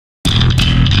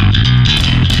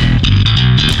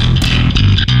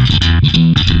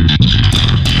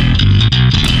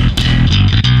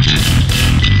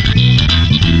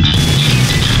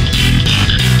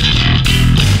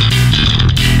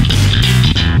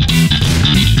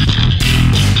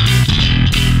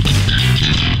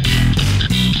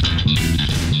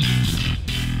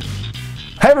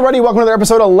everybody, welcome to another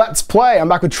episode of Let's Play. I'm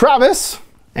back with Travis,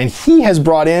 and he has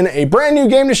brought in a brand new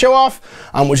game to show off,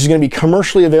 which is going to be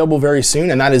commercially available very soon,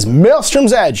 and that is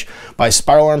Maelstrom's Edge by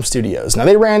Spiral Arm Studios. Now,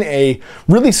 they ran a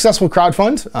really successful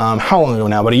crowdfund, how long ago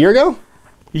now, about a year ago?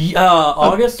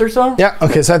 August or so? Yeah,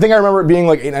 okay, so I think I remember it being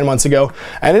like 8-9 months ago,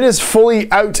 and it is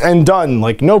fully out and done,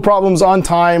 like no problems, on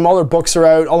time, all their books are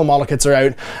out, all the model kits are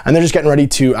out, and they're just getting ready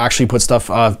to actually put stuff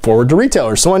forward to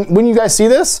retailers. So when you guys see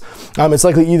this, it's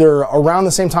likely either around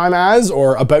the same time as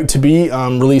or about to be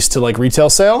released to like retail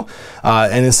sale,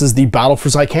 and this is the Battle for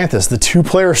Zycanthus, the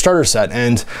 2-player starter set,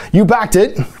 and you backed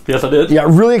it. Yes, I did. Yeah,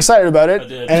 really excited about it. I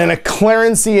did. And in a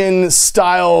Clarencian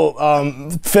style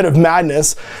fit of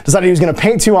madness, decided he was going to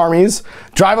paint 2 armies,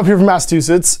 drive up here from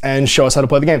Massachusetts, and show us how to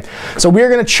play the game. So we are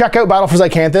going to check out Battle for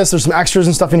Zycanthus. There's some extras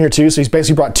and stuff in here too. So he's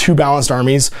basically brought 2 balanced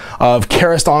armies of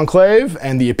Karist Enclave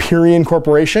and the Empyrean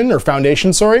Corporation, or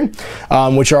Foundation, sorry,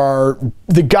 which are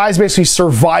the guys basically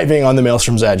surviving on the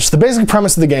Maelstrom's Edge. So the basic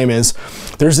premise of the game is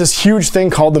there's this huge thing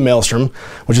called the Maelstrom,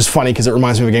 which is funny because it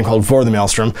reminds me of a game called For the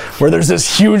Maelstrom, where there's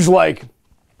this huge like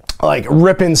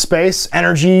rip in space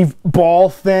energy ball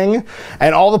thing,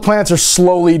 and all the planets are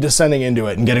slowly descending into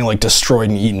it and getting like destroyed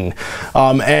and eaten.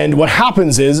 And what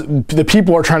happens is the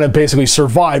people are trying to basically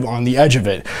survive on the edge of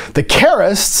it. The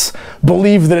Karists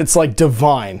believe that it's like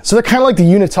divine. So they're kind of like the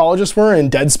Unitologists were in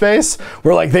Dead Space,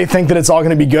 where like they think that it's all going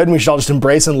to be good and we should all just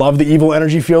embrace and love the evil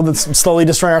energy field that's slowly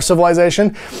destroying our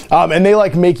civilization. And they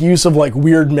like make use of like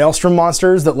weird Maelstrom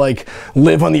monsters that like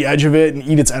live on the edge of it and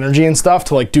eat its energy and stuff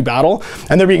to like do battle.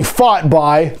 And they're being fought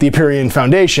by the Empyrean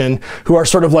Foundation, who are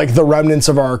sort of like the remnants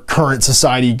of our current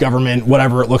society, government,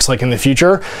 whatever it looks like in the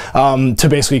future, to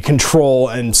basically control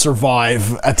and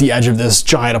survive at the edge of this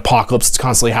giant apocalypse that's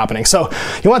constantly happening. So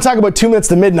you want to talk about 2 minutes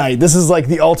to midnight. This is like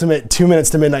the ultimate 2 minutes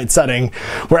to midnight setting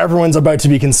where everyone's about to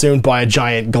be consumed by a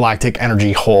giant galactic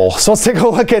energy hole. So let's take a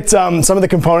look at some of the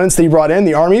components that he brought in,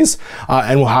 the armies,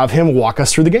 and we'll have him walk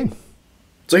us through the game.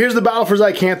 So here's the Battle for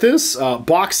Zycanthus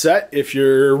box set, if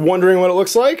you're wondering what it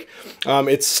looks like.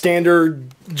 It's standard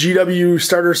GW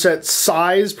starter set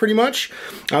size, pretty much.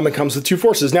 It comes with 2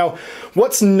 forces. Now,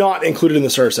 what's not included in the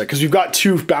starter set? Because we've got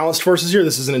 2 balanced forces here.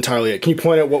 This isn't entirely it. Can you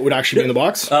point out what would actually be in the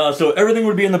box? So everything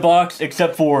would be in the box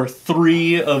except for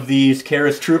 3 of these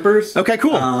Karist troopers. Okay,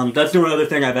 cool. That's the only other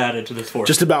thing I've added to this force.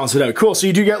 Just to balance it out. Cool. So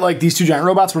you do get like these 2 giant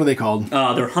robots. What are they called?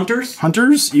 They're hunters.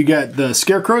 Hunters. You get the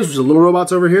scarecrows, which are little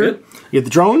robots over here. Yep. You get the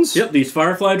drones. Yep, these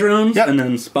firefly drones, and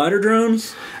then spider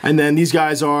drones. And then these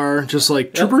guys are just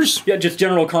like troopers? Yeah, just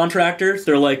general contractors.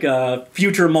 They're like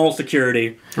future mall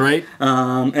security. Right.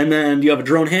 And then you have a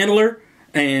drone handler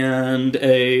and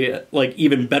a like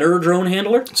even better drone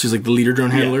handler. So he's like the leader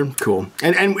drone handler? Yeah. Cool.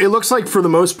 And it looks like for the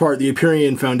most part, the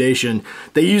Empyrean Foundation,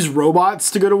 they use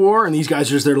robots to go to war, and these guys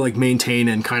are just there to like maintain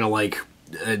and kind of like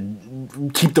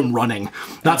keep them running.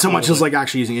 Not so much as like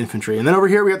actually using infantry. And then over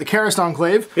here we got the Karist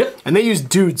Enclave. Yep. And they use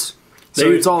dudes. So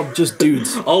it's all just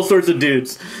dudes. All sorts of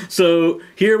dudes. So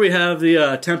here we have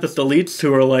the Tempest Elites,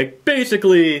 who are like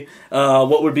basically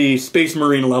what would be Space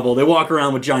Marine level. They walk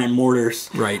around with giant mortars.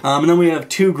 Right. And then we have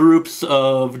 2 groups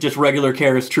of just regular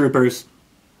Karist troopers,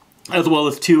 as well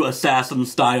as 2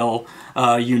 assassin-style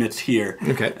units here.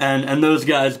 Okay. And those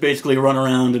guys basically run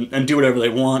around and do whatever they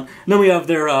want. And then we have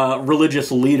their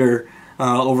religious leader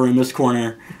over in this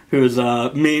corner, whose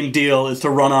main deal is to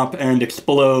run up and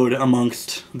explode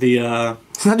amongst the...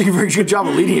 He's not doing a very good job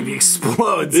of leading if he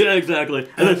explodes. Yeah, exactly.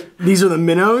 And then, these are the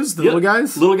minnows, the little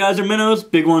guys? Little guys are minnows,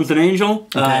 big one's an angel.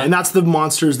 Okay, and that's the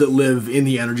monsters that live in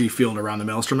the energy field around the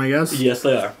Maelstrom, I guess? Yes,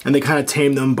 they are. And they kind of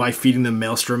tame them by feeding them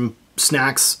Maelstrom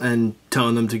snacks and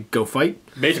telling them to go fight?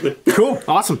 Basically. Cool.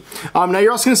 Awesome. Now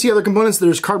you're also going to see other components.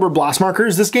 There's cardboard blast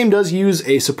markers. This game does use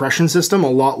a suppression system, a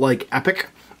lot like Epic,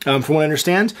 from what I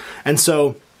understand. And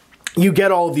so you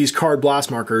get all of these card blast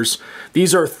markers.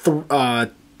 These are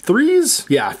threes?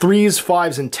 Yeah, 3s,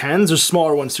 5s, and 10s. There's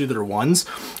smaller ones too that are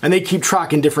 1s. And they keep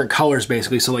track in different colors,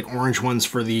 basically. So like orange ones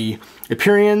for the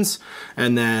Empyreans,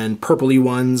 and then purpley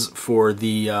ones for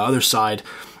the other side.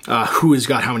 Who has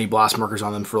got how many blast markers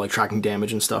on them for like tracking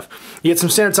damage and stuff. You get some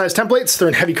standard size templates. They're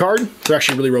in heavy card. They're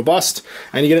actually really robust.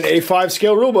 And you get an A5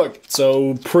 scale rulebook.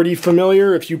 So pretty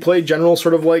familiar if you play general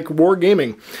sort of like war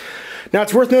gaming. Now,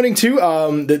 it's worth noting, too,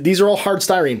 that these are all hard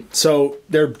styrene. So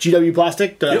they're GW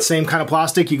plastic, that same kind of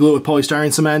plastic. You glue it with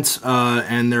polystyrene cement,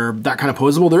 and they're that kind of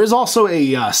posable. There is also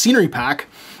a scenery pack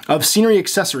of scenery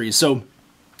accessories. So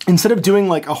instead of doing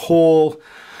like a whole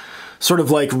sort of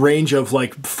like range of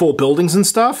like full buildings and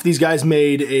stuff. These guys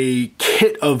made a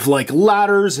kit of like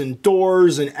ladders and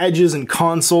doors and edges and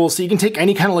consoles, so you can take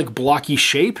any kind of like blocky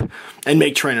shape and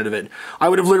make terrain out of it. I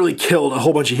would have literally killed a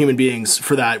whole bunch of human beings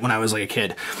for that when I was like a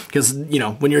kid, because you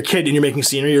know, when you're a kid and you're making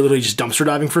scenery, you're literally just dumpster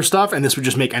diving for stuff, and this would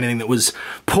just make anything that was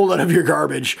pulled out of your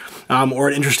garbage or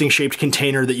an interesting shaped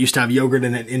container that used to have yogurt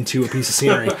in it into a piece of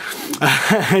scenery.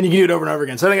 And you can do it over and over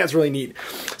again. So I think that's really neat.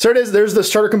 So it is. There's the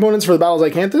starter components for the Battle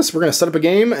of Zycanthus. We're going to set up a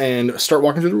game and start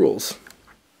walking through the rules.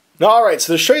 Alright,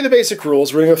 so to show you the basic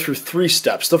rules, we're going to go through 3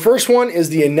 steps. The first one is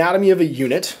the anatomy of a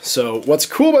unit. So what's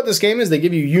cool about this game is they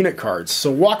give you unit cards.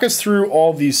 So walk us through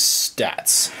all these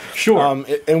stats. Sure. And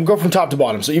we'll go from top to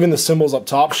bottom. So even the symbols up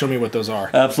top, show me what those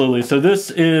are. Absolutely. So this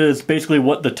is basically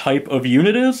what the type of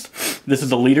unit is. This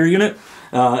is a leader unit.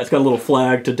 It's got a little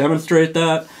flag to demonstrate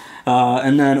that.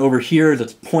 And then over here is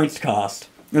its points cost.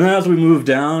 And then as we move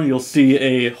down, you'll see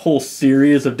a whole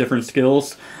series of different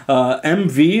skills.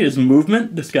 MV is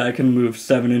movement. This guy can move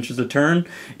 7 inches a turn.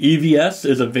 EVS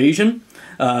is evasion.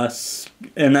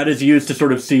 And that is used to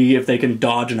sort of see if they can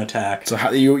dodge an attack. So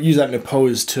how you use that in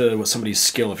opposed to what somebody's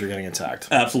skill if you're getting attacked.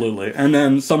 Absolutely. And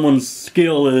then someone's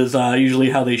skill is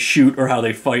usually how they shoot or how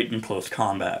they fight in close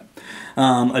combat.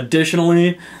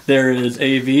 Additionally, there is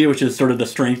AV, which is sort of the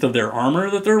strength of their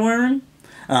armor that they're wearing.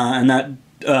 And that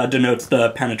denotes the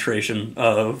penetration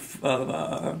of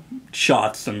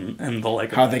shots and the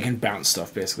like. How they can bounce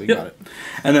stuff, basically. Yep. Got it.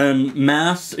 And then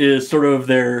mass is sort of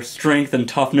their strength and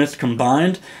toughness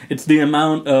combined. It's the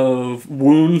amount of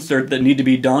wounds that need to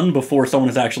be done before someone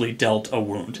has actually dealt a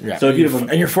wound. Yeah. So if you have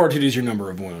and your fortitude is your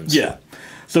number of wounds. Yeah.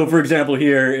 So for example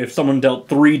here, if someone dealt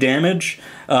 3 damage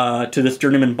to this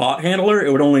journeyman bot handler,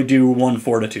 it would only do 1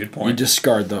 fortitude point. You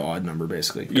discard the odd number,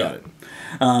 basically. Got it.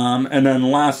 And then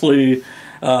lastly,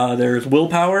 there's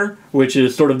willpower, which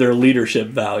is sort of their leadership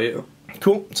value.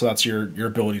 Cool. So that's your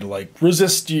ability to like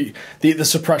resist the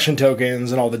suppression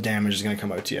tokens and all the damage is going to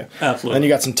come out to you. Absolutely. Then you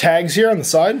got some tags here on the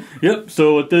side. Yep.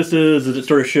 So what this is it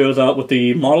sort of shows out what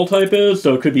the model type is.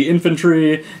 So it could be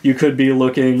infantry. You could be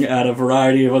looking at a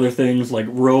variety of other things like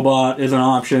robot is an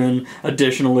option.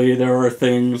 Additionally, there are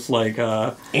things like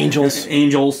angels.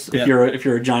 Angels if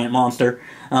you're a giant monster.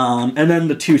 And then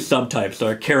the 2 subtypes, so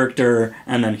a character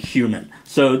and then human.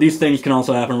 So these things can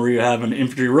also happen where you have an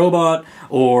infantry robot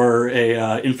or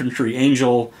a infantry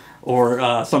angel or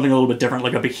something a little bit different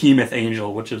like a behemoth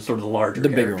angel, which is sort of the larger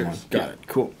bigger one. Got it.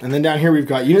 Cool. And then down here we've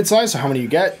got unit size, so how many you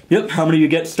get? Yep, how many you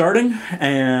get starting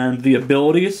and the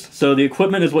abilities. So the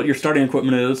equipment is what your starting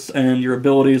equipment is and your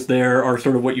abilities there are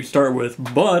sort of what you start with,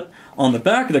 but on the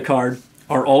back of the card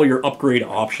are all your upgrade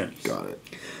options. Got it.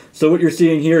 So what you're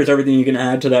seeing here is everything you can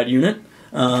add to that unit.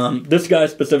 This guy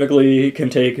specifically can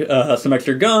take some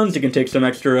extra guns, he can take some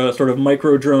extra sort of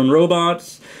micro-drone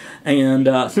robots, and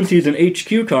since he's an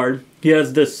HQ card, he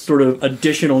has this sort of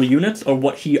additional units of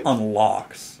what he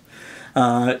unlocks.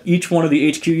 Each one of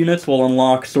the HQ units will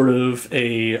unlock sort of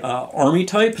a army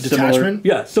type. Detachment?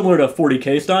 Similar to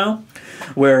 40k style,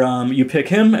 where you pick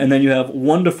him, and then you have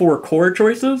 1 to 4 core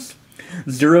choices,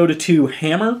 0 to 2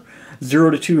 hammer,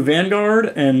 0 to 2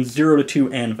 Vanguard, and 0 to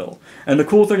 2 Anvil. And the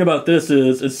cool thing about this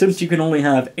is since you can only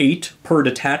have 8 per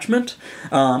detachment,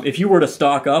 if you were to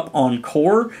stock up on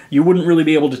core, you wouldn't really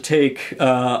be able to take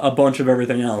a bunch of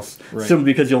everything else, simply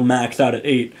because you'll max out at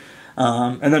 8.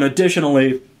 And then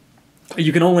additionally,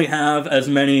 you can only have as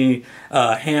many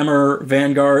hammer,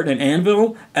 Vanguard, and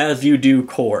Anvil as you do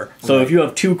core. So if you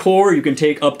have 2 core, you can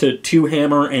take up to 2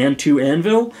 hammer and 2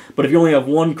 anvil, but if you only have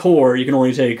 1 core, you can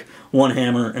only take 1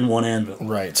 hammer and 1 anvil.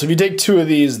 Right. So if you take 2 of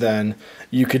these, then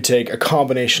you could take a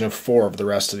combination of 4 of the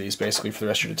rest of these, basically, for the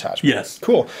rest of your detachment. Yes.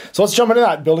 Cool. So let's jump into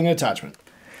that, building an attachment.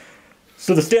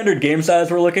 So the standard game size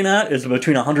we're looking at is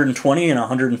between 120 and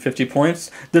 150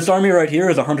 points. This army right here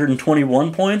is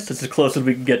 121 points. It's as close as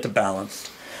we can get to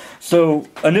balanced. So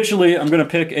initially, I'm going to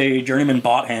pick a journeyman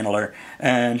bot handler,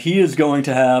 and he is going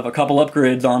to have a couple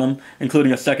upgrades on him,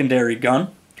 including a secondary gun.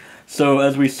 So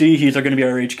as we see, he's going to be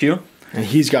our HQ. And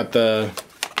he's got the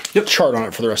chart on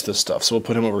it for the rest of this stuff, so we'll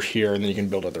put him over here, and then you can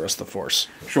build out the rest of the force.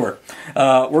 Sure.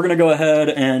 We're going to go ahead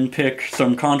and pick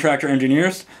some contractor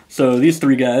engineers, so these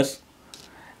 3 guys,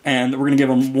 and we're going to give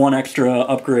them 1 extra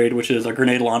upgrade, which is a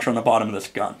grenade launcher on the bottom of this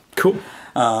gun. Cool.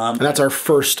 And that's our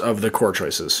first of the core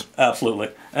choices. Absolutely.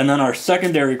 And then our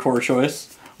secondary core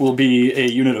choice will be a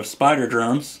unit of spider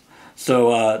drones.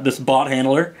 So this bot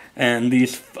handler and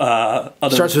these other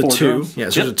starts with 2. drones. Yeah,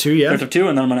 it starts with 2, yeah. Starts with 2,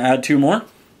 and then I'm going to add 2 more.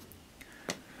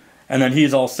 And then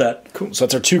he's all set. Cool. So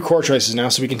that's our 2 core choices now,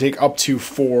 so we can take up to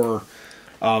 4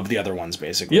 of the other ones,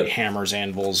 basically. Hammers,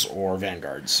 anvils, or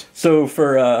vanguards. So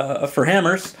for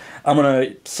hammers, I'm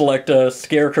going to select a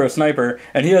Scarecrow Sniper,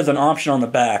 and he has an option on the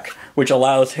back, which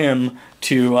allows him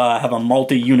to have a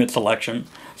multi-unit selection.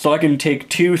 So I can take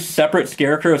 2 separate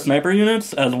Scarecrow Sniper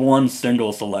units as one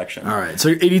single selection. All right, so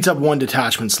it eats up 1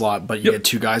 detachment slot, but you get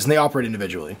 2 guys, and they operate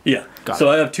individually. Yeah,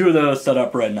 so I have 2 of those set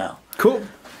up right now. Cool.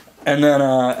 And then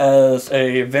as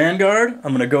a Vanguard,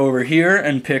 I'm going to go over here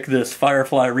and pick this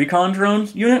Firefly Recon Drone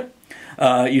unit.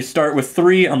 You start with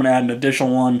 3. I'm going to add an additional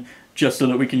 1 just so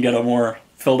that we can get a more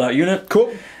filled out unit.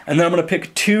 Cool. And then I'm going to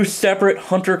pick 2 separate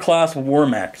Hunter-class War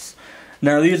Mechs.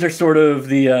 Now, these are sort of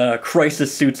the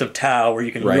crisis suits of Tau, where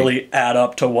you can really add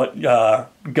up to what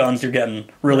guns you're getting,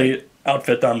 really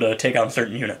outfit them to take out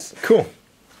certain units. Cool.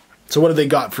 So what do they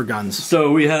got for guns?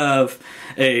 So we have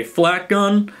a flak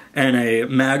gun and a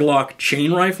maglock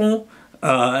chain rifle,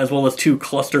 as well as 2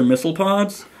 cluster missile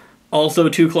pods. Also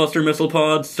 2 cluster missile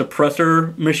pods,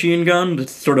 suppressor machine gun,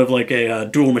 it's sort of like a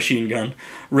dual machine gun,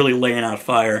 really laying out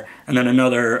fire. And then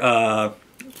another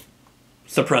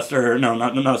suppressor, no,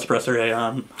 not a suppressor,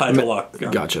 a hydrolock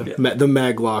gun. Gotcha. Yeah. The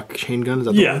maglock chain gun, is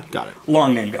that the one? Got it.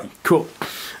 Long name gun. Cool.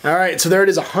 All right, so there it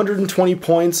is, 120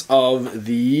 points of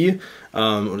the,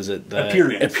 what is it?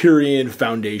 The Empyrean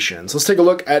Foundation. So let's take a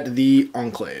look at the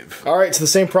Enclave. All right, so the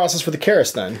same process for the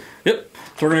Karis then. Yep.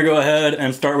 So we're going to go ahead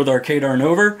and start with our Kadar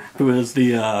Nover, who is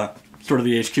the, sort of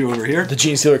the HQ over here. The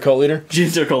Gene Stealer Cult Leader? Gene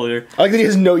Stealer Cult Leader. I like that he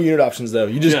has no unit options, though.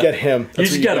 You just get him. You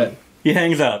just get him. He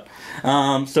hangs out.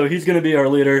 So he's going to be our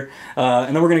leader,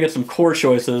 and then we're going to get some core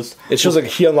choices. It shows like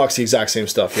he unlocks the exact same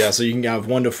stuff, yeah. So you can have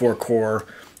 1 to 4 core,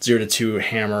 0 to 2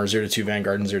 hammer, 0 to 2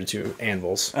 vanguard, and 0 to 2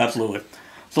 anvils. Absolutely.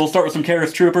 So we'll start with some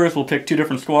Karis troopers. We'll pick 2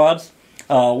 different squads.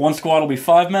 One squad will be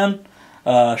 5 men,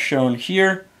 shown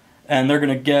here, and they're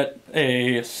going to get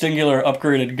a singular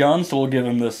upgraded gun. So we'll give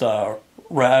them this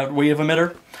rad wave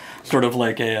emitter, sort of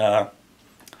like a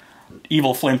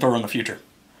evil flamethrower in the future.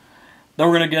 Then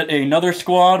we're going to get another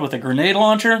squad with a grenade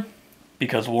launcher,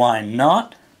 because why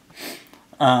not?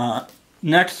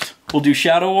 Next, we'll do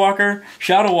Shadow Walker.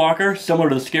 Shadow Walker, similar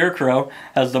to the Scarecrow,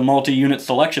 has the multi-unit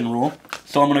selection rule,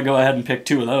 so I'm going to go ahead and pick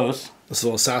 2 of those. Those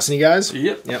little assassin guys?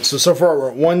 Yep. Yep. So far we're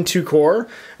at 1, 2 core,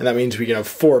 and that means we can have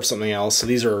 4 of something else. So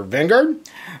these are Vanguard?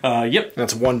 Yep.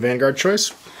 That's 1 Vanguard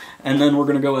choice. And then we're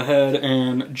going to go ahead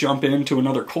and jump into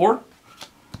another core.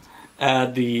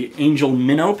 Add the Angel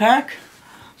Minnow pack.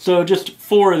 So just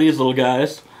 4 of these little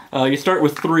guys. You start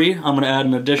with 3. I'm going to add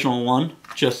an additional 1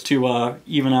 just to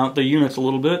even out the units a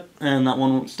little bit. And that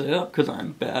one won't stay up because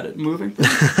I'm bad at moving.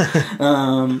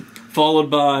 Followed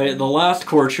by the last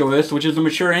core choice, which is a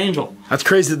Mature Angel. That's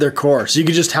crazy that they're core. So you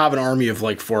could just have an army of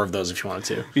like 4 of those if you wanted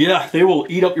to. Yeah, they will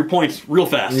eat up your points real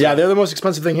fast. Yeah, they're the most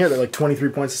expensive thing here. They're like 23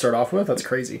 points to start off with. That's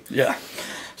crazy. Yeah.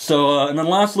 So, and then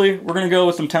lastly, we're going to go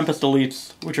with some Tempest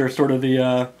Elites, which are sort of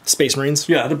the... Space Marines?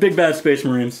 Yeah, the big bad Space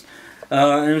Marines.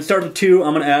 And it starts with 2.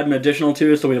 I'm going to add an additional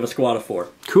 2, so we have a squad of 4.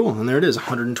 Cool, and there it is,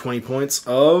 120 points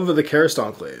of the Karis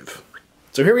Enclave.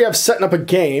 So here we have setting up a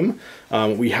game.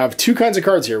 We have 2 kinds of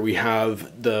cards here. We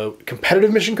have the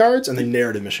competitive mission cards and the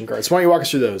narrative mission cards. So why don't you walk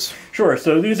us through those? Sure.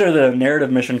 So these are the narrative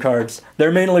mission cards.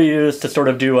 They're mainly used to sort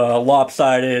of do a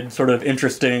lopsided, sort of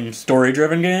interesting,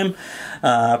 story-driven game.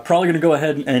 Probably going to go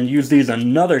ahead and use these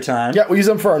another time. Yeah, we'll use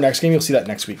them for our next game. You'll see that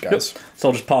next week, guys. Yep. So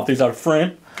I'll just pop these out of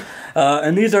frame.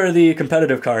 And these are the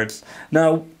competitive cards.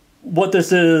 Now, what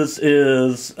this is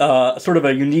sort of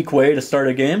a unique way to start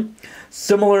a game.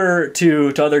 Similar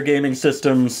to other gaming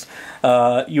systems,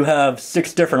 you have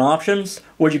 6 different options.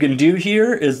 What you can do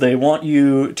here is they want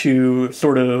you to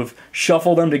sort of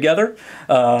shuffle them together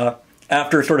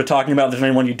after sort of talking about if there's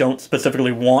anyone you don't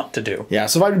specifically want to do. Yeah,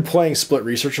 so if I've been playing Split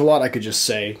Research a lot, I could just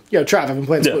say, Trav, I've been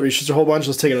playing Split Research a whole bunch,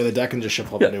 let's take it out of the deck and just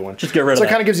shuffle up a new one. Just get rid of So that.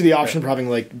 it kind of gives you the option for having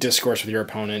like discourse with your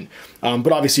opponent.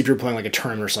 But obviously if you're playing like a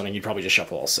tournament or something, you'd probably just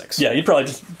shuffle all 6. Yeah, you'd probably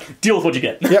just deal with what you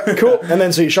get. Yep, cool. And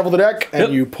then so you shuffle the deck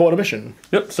and you pull out a mission.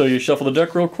 Yep, so you shuffle the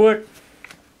deck real quick.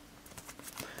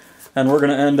 And we're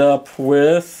going to end up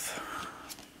with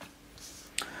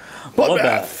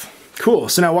Bloodbath. Cool.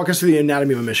 So now walk us through the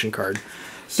anatomy of a mission card.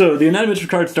 So the anatomy mission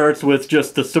card starts with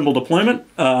just the symbol deployment.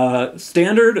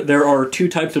 Standard, there are 2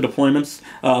 types of deployments.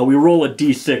 We roll a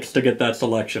d6 to get that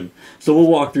selection. So we'll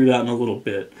walk through that in a little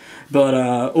bit. But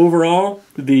overall,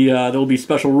 there'll be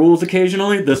special rules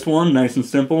occasionally. This one, nice and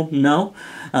simple, no.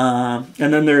 And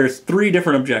then there's 3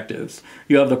 different objectives.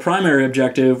 You have the primary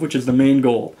objective, which is the main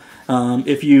goal.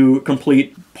 If you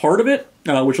complete part of it,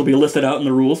 which will be listed out in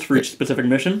the rules for each specific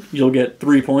mission. You'll get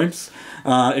 3 points.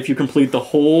 If you complete the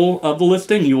whole of the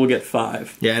listing, you will get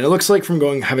 5. Yeah, and it looks like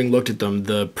from having looked at them,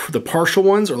 the partial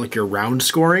ones are like your round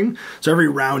scoring. So every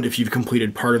round, if you've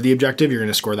completed part of the objective, you're going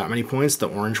to score that many points, the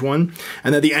orange one.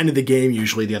 And at the end of the game,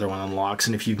 usually the other one unlocks.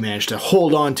 And if you've managed to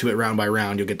hold on to it round by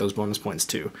round, you'll get those bonus points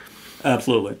too.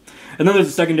 Absolutely. And then there's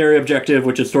a secondary objective,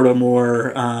 which is sort of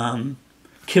more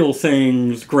kill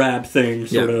things, grab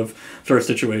things sort of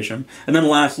situation. And then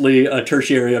lastly, a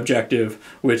tertiary objective,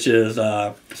 which is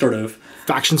sort of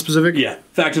faction specific? Yeah,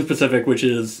 faction specific, which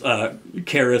is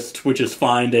Karist, which is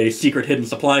find a secret hidden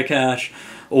supply cache,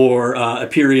 or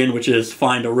Aperion, which is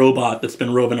find a robot that's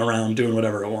been roving around doing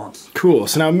whatever it wants. Cool.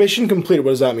 So now mission completed,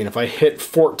 what does that mean? If I hit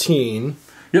 14...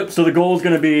 Yep, so the goal is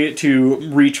going to be to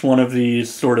reach one of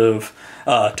these sort of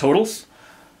totals.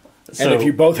 So, and if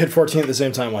you both hit 14 at the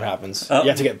same time, what happens? You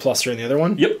have to get +3 in the other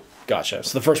one? Yep. Gotcha.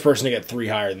 So the first person to get 3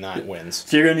 higher than that wins.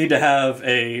 So you're going to need to have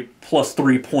a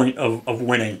 +3 point of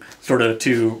winning, sort of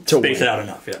to space win. it out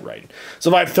enough. Yeah. Right. So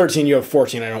if I have 13, you have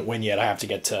 14, I don't win yet. I have to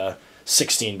get to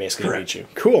 16 basically to beat you.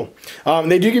 Cool.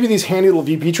 They do give you these handy little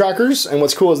VP trackers, and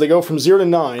what's cool is they go from 0 to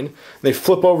 9, they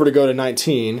flip over to go to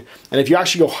 19, and if you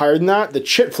actually go higher than that, the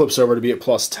chit flips over to be at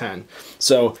 +10.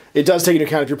 So it does take into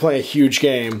account if you're playing a huge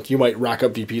game, you might rack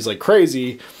up VPs like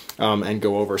crazy, and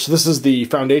go over. So this is the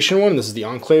Foundation one, this is the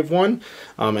Enclave one,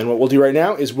 and what we'll do right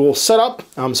now is we'll set up,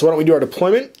 so why don't we do our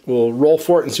deployment, we'll roll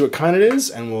for it and see what kind it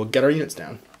is, and we'll get our units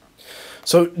down.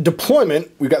 So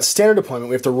deployment, we've got standard deployment,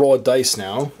 we have to roll a dice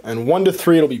now, and 1 to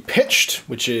 3 it'll be pitched,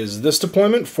 which is this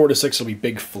deployment, 4 to 6 it'll be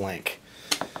big flank.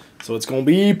 So it's going to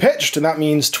be pitched, and that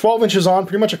means 12 inches on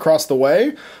pretty much across the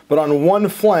way, but on one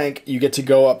flank you get to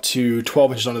go up to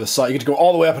 12 inches onto the side, you get to go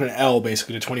all the way up in an L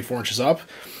basically to 24 inches up,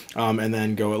 and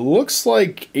then go, it looks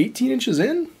like 18 inches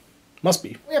in? Must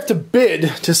be. We have to bid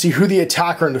to see who the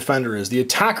attacker and defender is. The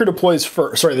attacker deploys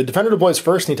first, sorry, the defender deploys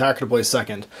first and the attacker deploys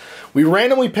second. We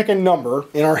randomly pick a number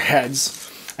in our heads,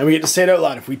 and we get to say it out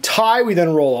loud. If we tie, we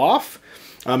then roll off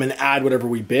and add whatever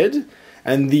we bid.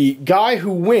 And the guy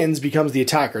who wins becomes the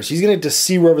attacker. So he's going to get to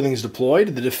see where everything's deployed.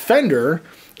 The defender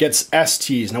gets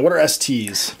STs. Now what are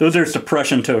STs? Those are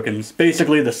suppression tokens.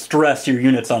 Basically the stress your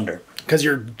unit's under. Because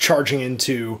you're charging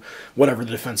into whatever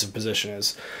the defensive position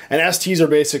is. And STs are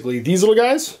basically these little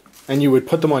guys, and you would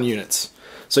put them on units.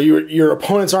 So your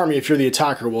opponent's army, if you're the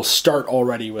attacker, will start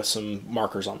already with some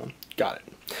markers on them. Got it.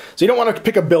 So you don't want to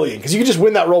pick a billion, because you can just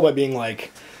win that roll by being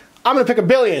like, I'm going to pick a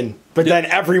billion, but then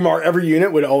every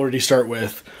unit would already start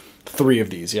with 3 of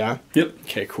these, yeah? Yep.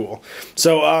 Okay, cool.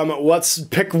 So let's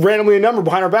pick randomly a number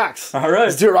behind our backs. All right.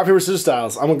 Let's do it rock, paper, scissors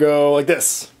styles. I'm going to go like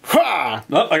this. Ha!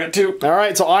 Oh, I got 2. All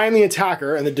right, so I am the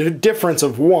attacker, and the difference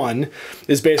of 1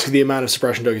 is basically the amount of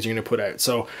suppression tokens you're going to put out.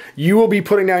 So you will be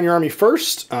putting down your army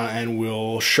first, and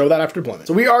we'll show that after deployment.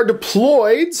 So we are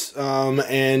deployed,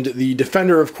 and the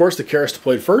defender, of course, the Karist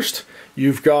deployed first.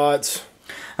 You've got...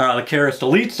 the Karist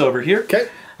elites over here. Okay.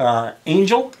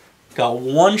 Angel. Got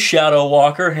 1 Shadow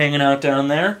Walker hanging out down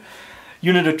there.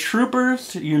 Unit of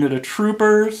Troopers.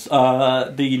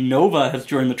 The Nova has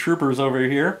joined the Troopers over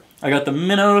here. I got the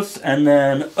Minnows, and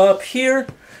then up here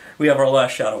we have our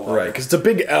last Shadow Walker. Right, because it's a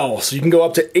big L, so you can go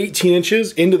up to 18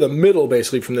 inches into the middle,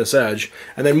 basically, from this edge,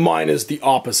 and then mine is the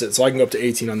opposite, so I can go up to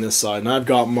 18 on this side. And I've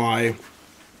got my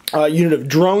unit of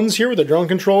drones here with a drone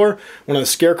controller, one of the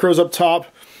Scarecrows up top.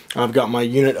 I've got my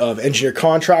unit of engineer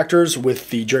contractors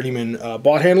with the journeyman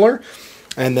bot handler,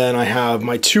 and then I have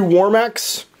my 2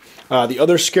 Warmechs, the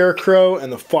other Scarecrow,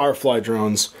 and the Firefly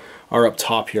drones are up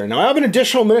top here. Now I have an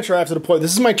additional miniature I have to deploy.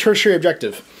 This is my tertiary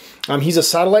objective. He's a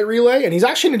satellite relay, and he's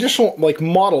actually an additional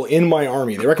model in my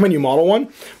army. They recommend you model one,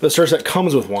 but the starter set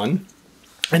comes with one.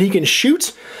 And he can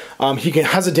shoot,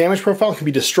 has a damage profile, can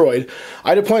be destroyed.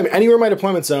 I deploy him anywhere in my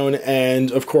deployment zone, and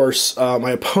of course,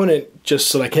 my opponent, just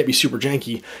so that I can't be super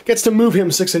janky, gets to move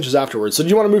him 6 inches afterwards. So do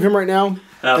you want to move him right now?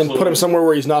 Absolutely. And put him somewhere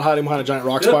where he's not hiding behind a giant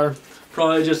rock spire?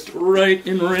 Probably just right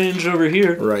in range over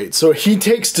here. Right, so he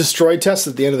takes destroyed tests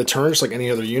at the end of the turn, just like any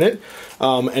other unit.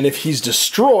 And if he's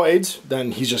destroyed,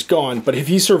 then he's just gone. But if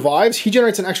he survives, he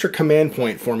generates an extra command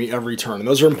point for me every turn. And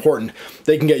those are important.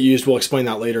 They can get used, we'll explain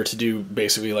that later, to do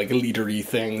basically like leadery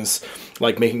things,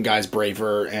 like making guys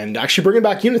braver and actually bringing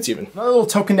back units even. Another little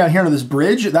token down here under this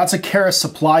bridge, that's a Karist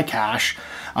supply cache.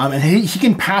 And he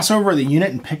can pass over the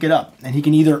unit and pick it up. And he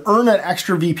can either earn an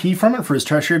extra VP from it for his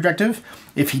tertiary objective,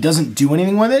 if he doesn't do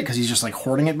anything with it, because he's just like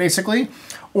hoarding it basically,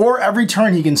 or every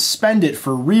turn he can spend it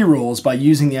for rerolls by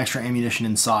using the extra ammunition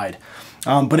inside.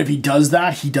 But if he does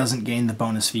that, he doesn't gain the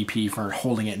bonus VP for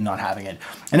holding it and not having it.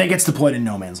 And it gets deployed in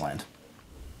no man's land.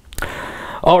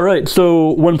 All right,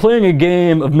 so when playing a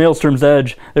game of Maelstrom's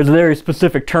Edge, there's a very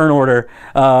specific turn order.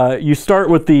 You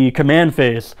start with the command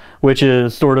phase, which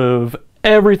is sort of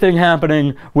everything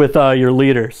happening with your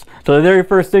leaders. So the very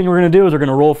first thing we're going to do is we're going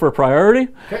to roll for a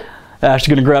priority. Okay. Ash is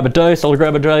going to grab a dice. I'll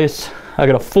grab a dice. I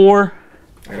got a 4.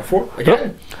 I got a 4.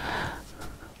 Again.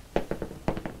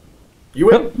 You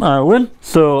win. Yep, I win.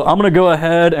 So I'm going to go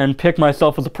ahead and pick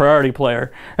myself as a priority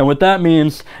player. And what that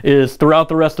means is throughout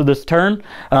the rest of this turn,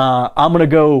 I'm going to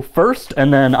go first,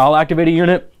 and then I'll activate a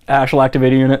unit, Ash will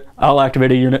activate a unit, I'll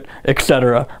activate a unit,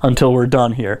 etc. until we're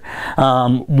done here.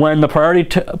 When the priority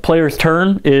player's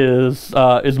turn is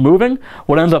moving,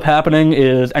 what ends up happening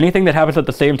is anything that happens at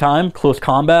the same time, close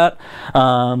combat,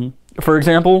 for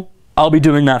example, I'll be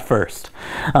doing that first.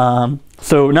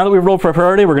 So now that we've rolled for a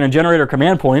priority, we're going to generate our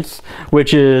command points,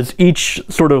 which is each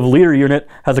sort of leader unit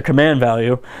has a command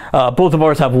value. Both of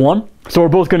ours have 1, so we're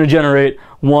both going to generate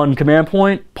 1 command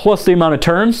point plus the amount of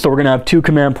turns, so we're going to have 2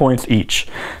 command points each.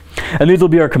 And these will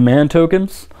be our command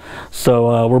tokens,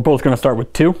 so we're both going to start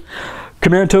with 2.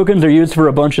 Command tokens are used for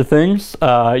a bunch of things.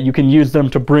 You can use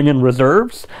them to bring in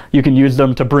reserves. You can use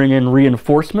them to bring in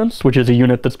reinforcements, which is a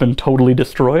unit that's been totally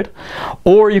destroyed.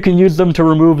 Or you can use them to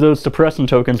remove those suppressant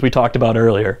tokens we talked about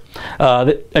earlier.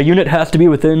 A unit has to be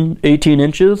within 18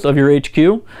 inches of your HQ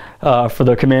for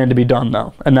the command to be done,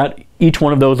 though. And that each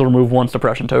one of those will remove 1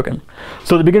 suppression token.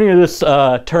 So at the beginning of this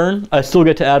turn, I still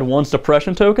get to add 1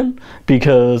 suppression token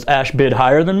because Ash bid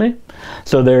higher than me.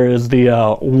 So there is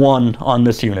the 1 on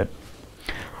this unit.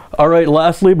 Alright,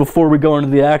 lastly, before we go into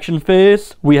the action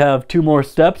phase, we have 2 more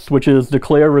steps, which is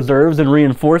declare reserves and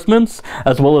reinforcements,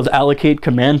 as well as allocate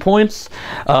command points.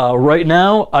 Right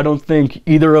now, I don't think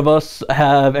either of us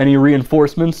have any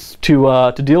reinforcements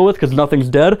to deal with, because nothing's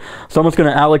dead. So I'm just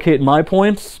going to allocate my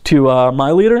points to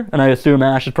my leader, and I assume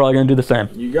Ash is probably going to do the same.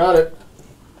 You got it.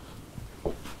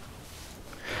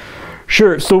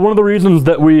 Sure, so one of the reasons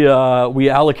that we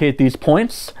allocate these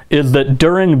points is that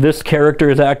during this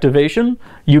character's activation,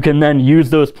 you can then use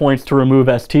those points to remove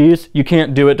STs. You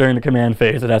can't do it during the command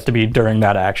phase, it has to be during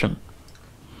that action.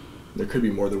 There could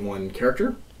be more than one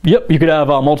character? Yep, you could have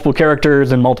multiple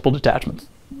characters and multiple detachments.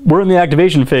 We're in the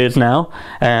activation phase now,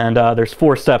 and there's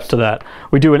 4 steps to that.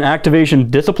 We do an activation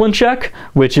discipline check,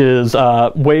 which is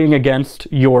weighing against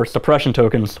your suppression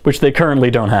tokens, which they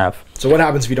currently don't have. So what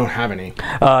happens if you don't have any?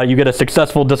 You get a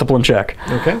successful discipline check.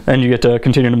 Okay. And you get to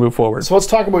continue to move forward. So let's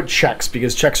talk about checks,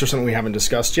 because checks are something we haven't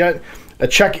discussed yet. A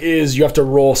check is you have to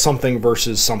roll something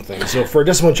versus something. So for a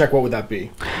discipline check, what would that be?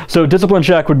 So discipline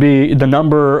check would be the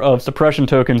number of suppression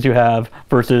tokens you have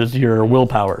versus your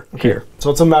willpower here. So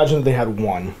let's imagine that they had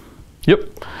 1.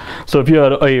 Yep. So if you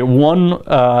had a 1,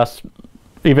 if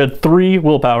you had 3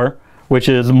 willpower, which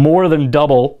is more than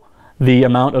double the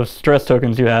amount of stress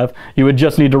tokens you have, you would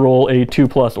just need to roll a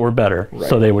 2+ or better. Right.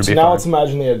 So they would be fine. So now let's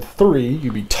imagine they had 3,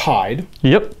 you'd be tied.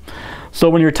 Yep. So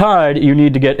when you're tied, you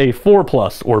need to get a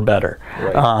 4+ or better.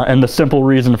 Right. And the simple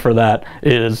reason for that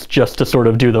is just to sort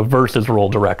of do the versus roll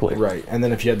directly. Right. And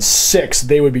then if you had 6,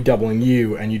 they would be doubling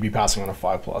you, and you'd be passing on a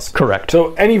 5+. Correct.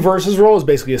 So any versus roll is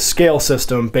basically a scale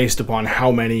system based upon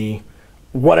how many,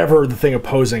 whatever the thing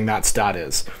opposing that stat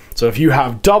is. So if you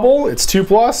have double, it's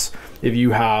 2+. If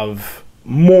you have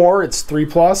more, it's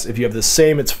 3+. If you have the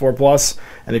same, it's 4+.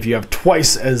 And if you have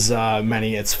twice as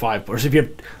many, it's 5+. Or if you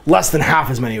have less than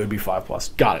half as many, it would be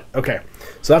 5+. Got it. Okay.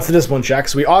 So that's the discipline check.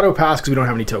 So we auto pass because we don't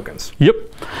have any tokens. Yep.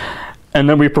 And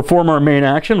then we perform our main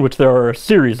action, which there are a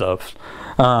series of.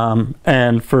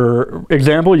 And for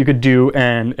example, you could do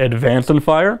an advance and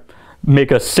fire,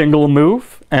 make a single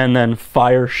move, and then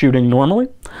fire shooting normally.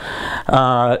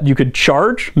 You could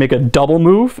charge, make a double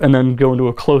move, and then go into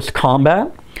a close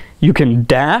combat. You can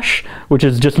dash, which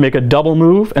is just make a double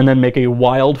move and then make a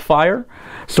wildfire,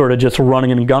 sort of just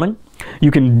running and gunning. You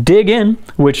can dig in,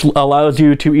 which allows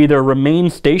you to either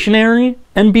remain stationary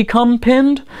and become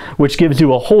pinned, which gives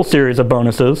you a whole series of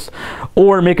bonuses,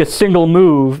 or make a single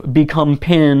move, become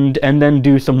pinned, and then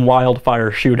do some wildfire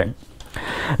shooting.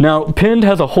 Now, pinned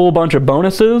has a whole bunch of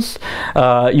bonuses.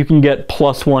 You can get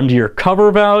 +1 to your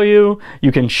cover value.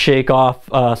 You can shake off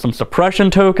some suppression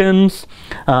tokens,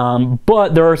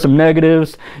 but there are some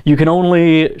negatives. You can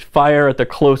only fire at the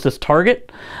closest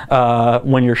target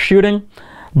when you're shooting,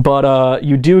 but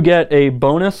you do get a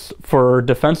bonus for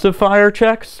defensive fire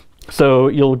checks. So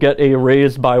you'll get a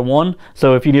raise by 1.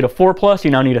 So if you need a 4+,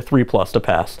 you now need a 3+ to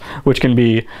pass, which can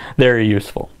be very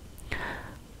useful.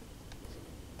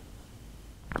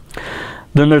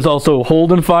 Then there's also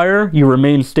hold and fire. You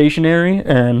remain stationary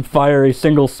and fire a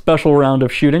single special round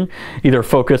of shooting, either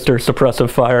focused or suppressive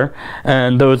fire,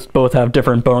 and those both have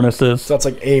different bonuses. So that's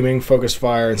like aiming, focused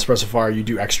fire, and suppressive fire. You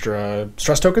do extra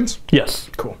stress tokens? Yes.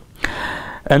 Cool.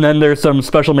 And then there's some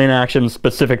special main actions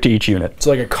specific to each unit. So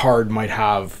like a card might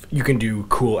have, you can do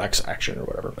cool X action or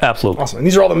whatever. Absolutely. Awesome. And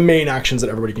these are all the main actions that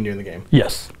everybody can do in the game.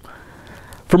 Yes.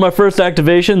 For my first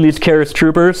activation, these Karis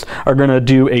troopers are going to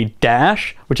do a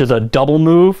dash, which is a double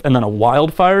move, and then a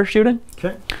wildfire shooting.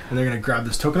 Okay. And they're going to grab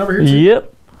this token over here too?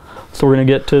 Yep. So we're going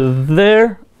to get to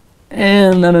there,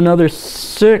 and then another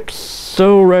 6,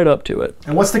 so right up to it.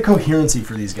 And what's the coherency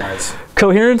for these guys?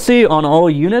 Coherency on all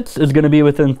units is going to be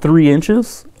within 3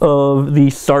 inches of the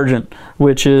sergeant,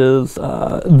 which is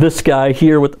this guy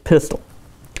here with the pistol.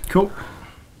 Cool.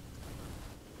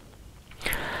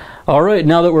 All right,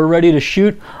 now that we're ready to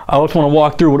shoot, I just want to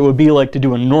walk through what it would be like to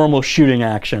do a normal shooting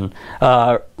action.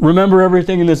 Remember,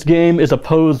 everything in this game is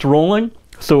opposed rolling,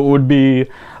 so it would be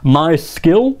my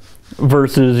skill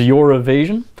versus your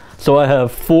evasion. So I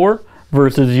have 4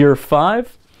 versus your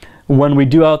 5. When we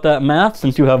do out that math,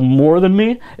 since you have more than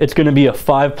me, it's going to be a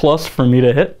 5+ for me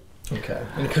to hit. Okay,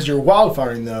 and because you're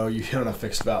wildfiring though, you hit on a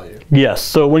fixed value. Yes,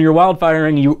 so when you're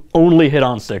wildfiring, you only hit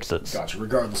on 6s. Gotcha,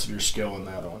 regardless of your skill in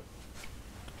the other one.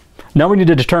 Now we need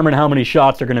to determine how many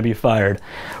shots are going to be fired.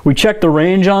 We checked the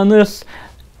range on this.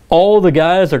 All the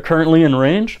guys are currently in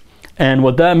range, and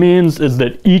what that means is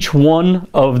that each one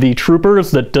of the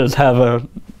troopers that does have a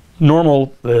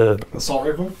normal assault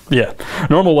rifle? Yeah,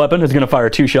 normal weapon is going to fire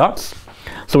 2 shots.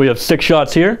 So we have 6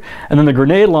 shots here, and then the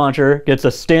grenade launcher gets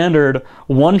a standard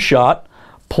 1 shot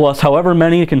plus however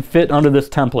many can fit under this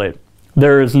template.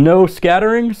 There is no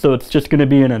scattering, so it's just going to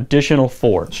be an additional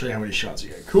 4. I'll show you how many shots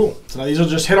you get. Cool. So now these will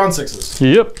just hit on 6s.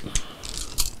 Yep.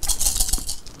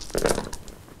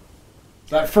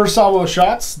 That first salvo of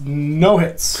shots, no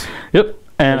hits. Yep.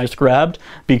 And I just grabbed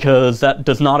because that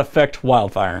does not affect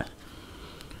wildfire.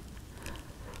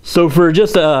 So for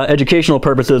just educational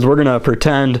purposes, we're going to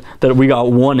pretend that we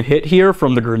got 1 hit here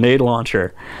from the grenade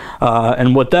launcher.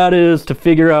 And what that is, to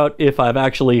figure out if I've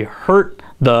actually hurt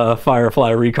the Firefly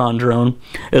Recon drone,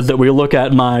 is that we look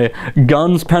at my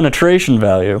gun's penetration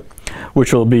value,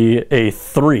 which will be a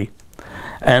 3.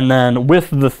 And then with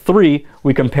the 3,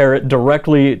 we compare it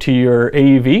directly to your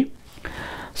AEV.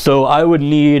 So I would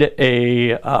need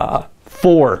a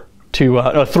 4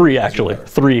 to, 3 actually,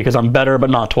 3, because I'm better but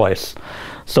not twice.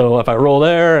 So if I roll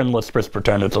there, and let's just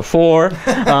pretend it's a 4,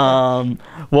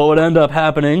 what would end up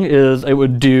happening is it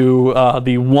would do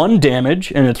the 1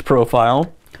 damage in its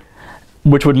profile,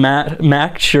 which would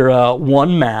match your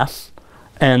 1 mass,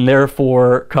 and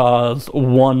therefore cause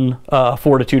 1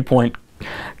 fortitude point,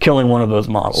 killing one of those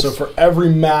models. So for every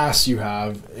mass you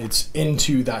have, it's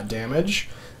into that damage.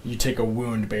 You take a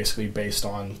wound basically based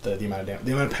on the amount of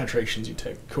the amount of penetrations you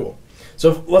take. Cool.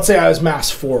 So if, let's say I was mass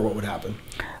 4, what would happen?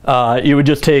 You would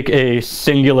just take a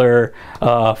singular.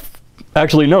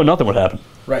 Actually, no, nothing would happen.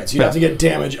 Right. So you'd have to get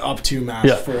damage up to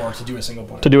mass 4 to do a single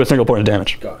point. To do a single point of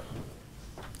damage. Got it.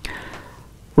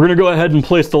 We're going to go ahead and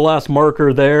place the last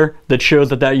marker there that shows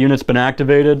that that unit's been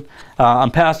activated.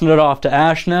 I'm passing it off to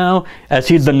Ash now. As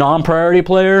he's the non-priority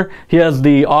player, he has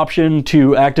the option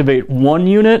to activate 1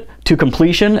 unit to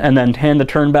completion and then hand the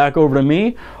turn back over to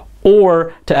me,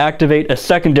 or to activate a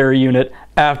secondary unit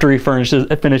after he finishes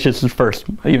his first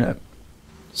unit.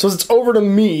 So as it's over to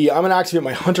me, I'm going to activate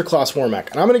my Hunter class War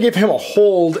Mech, and I'm going to give him a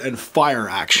hold and fire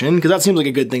action, because that seems like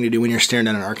a good thing to do when you're staring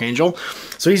down an Archangel.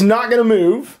 So he's not going to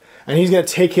move, and he's going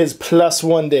to take his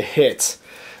 +1 to hit.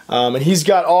 And he's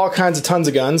got all kinds of tons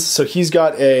of guns. So he's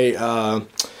got a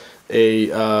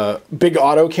big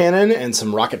auto cannon and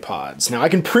some rocket pods. Now I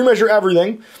can pre-measure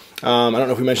everything. I don't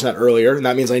know if we mentioned that earlier, and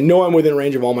that means I know I'm within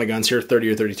range of all my guns here, 30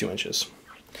 or 32 inches.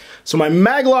 So my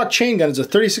Maglock chain gun is a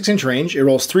 36-inch range. It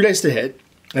rolls 3 dice to hit.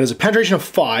 It has a penetration of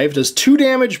 5, does 2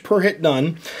 damage per hit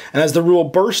done, and has the rule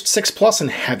burst 6+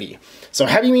 and heavy. So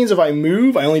heavy means if I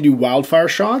move, I only do wildfire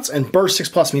shots, and burst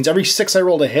 6+ means every 6 I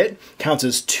roll to hit counts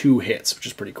as 2 hits, which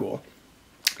is pretty cool.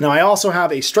 Now I also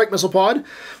have a strike missile pod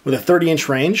with a 30-inch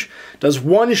range. Does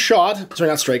 1 shot, sorry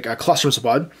not strike, cluster missile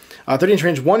pod. 30-inch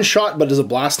range, 1 shot, but it is a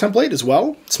blast template as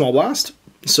well, small blast.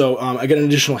 So I get an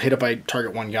additional hit if I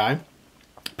target 1 guy.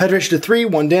 Penetration to 3,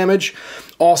 1 damage.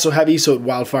 Also heavy, so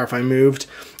wildfire if I moved.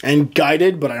 And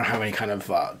guided, but I don't have any kind of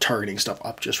targeting stuff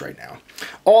up just right now.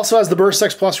 Also has the burst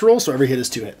 6+ rule, so every hit is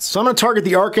 2 hits. So I'm going to target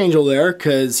the Archangel there,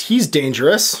 because he's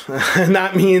dangerous. And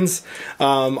that means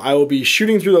I will be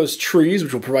shooting through those trees,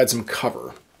 which will provide some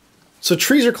cover. So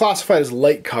trees are classified as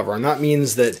light cover, and that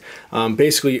means that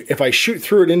basically if I shoot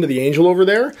through it into the Angel over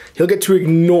there, he'll get to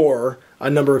ignore a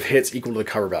number of hits equal to the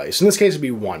cover value. So in this case, it'd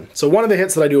be 1. So one of the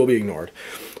hits that I do will be ignored.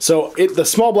 So the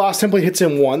small blast template hits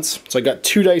him once. So I got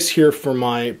 2 dice here for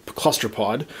my cluster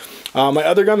pod. My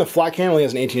other gun, the flat cannon, only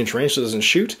has an 18-inch range, so it doesn't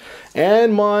shoot.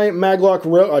 And my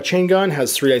Maglock chain gun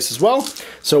has 3 dice as well.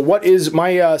 So what is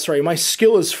my, my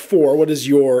skill is 4. What is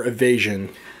your evasion?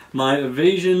 My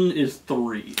evasion is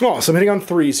 3. Oh, so I'm hitting on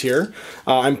 3s here.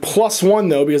 I'm +1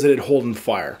 though because I did hold and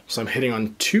fire. So I'm hitting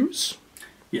on 2s?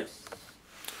 Yes.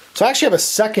 So I actually have a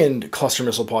second cluster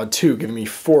missile pod too, giving me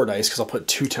 4 dice because I'll put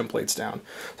 2 templates down.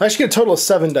 So I actually get a total of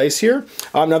 7 dice here.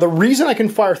 Now the reason I can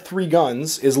fire 3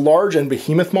 guns is large and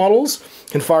behemoth models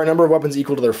can fire a number of weapons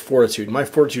equal to their fortitude. My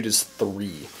fortitude is 3.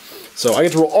 So I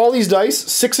get to roll all these dice.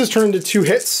 6s turn into 2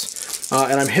 hits,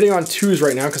 and I'm hitting on 2s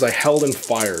right now because I held and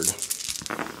fired.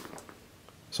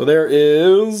 So there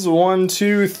is 1,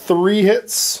 2, 3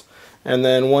 hits, and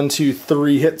then 1, 2,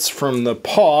 3 hits from the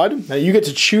pod. Now you get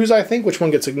to choose, I think, which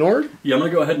one gets ignored. Yeah, I'm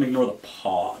going to go ahead and ignore the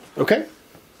pod. Okay.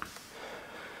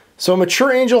 So a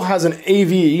Mature Angel has an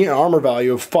AV, an armor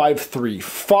value of 5/3.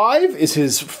 5 is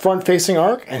his front-facing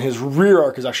arc, and his rear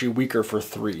arc is actually weaker for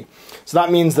 3. So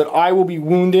that means that I will be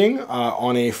wounding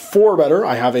on a 4 better.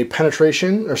 I have a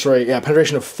penetration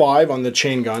of 5 on the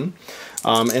chain gun.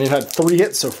 And it had 3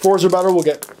 hits, so 4s or better will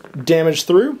get damage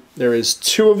through. There is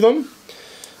 2 of them.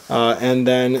 And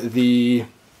then the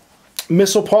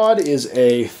missile pod is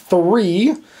a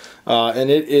 3,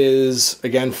 and it is,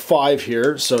 again, 5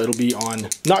 here, so it'll be on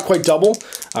not quite double,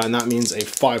 and that means a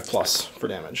 5+ for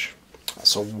damage.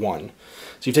 So 1. So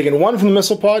you've taken 1 from the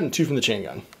missile pod and 2 from the chain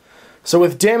gun. So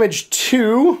with damage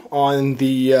 2 on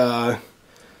the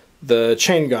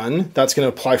chain gun, that's going to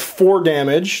apply 4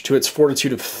 damage to its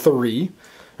fortitude of 3,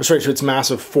 to its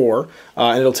mass of 4,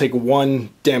 and it'll take 1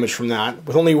 damage from that.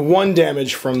 With only 1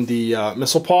 damage from the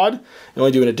missile pod, you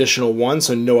only do an additional 1,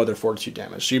 so no other fortitude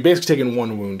damage. So you're basically taking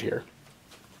 1 wound here.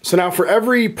 So now for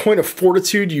every point of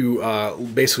fortitude you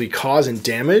basically cause in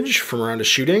damage from a round of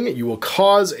shooting, you will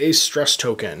cause a stress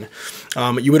token.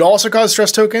 You would also cause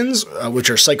stress tokens,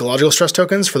 which are psychological stress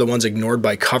tokens for the ones ignored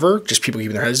by cover, just people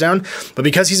keeping their heads down. But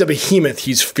because he's a behemoth,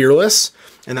 he's fearless,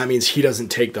 and that means he doesn't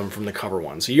take them from the cover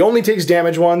ones. So he only takes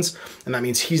damage ones, and that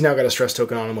means he's now got a stress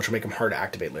token on him, which will make him hard to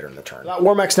activate later in the turn. That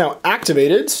Warmech's now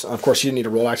activated. Of course, you didn't need to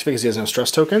roll activate because he has no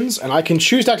stress tokens, and I can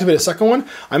choose to activate a second one.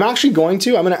 I'm going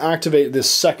to activate this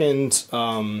second,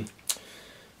 don't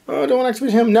want to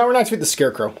activate him. Now we're going to activate the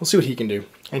Scarecrow. We'll see what he can do.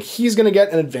 And he's going to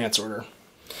get an advance order.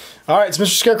 All right, so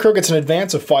Mr. Scarecrow gets an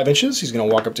advance of 5 inches. He's going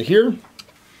to walk up to here.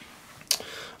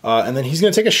 And then he's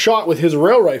going to take a shot with his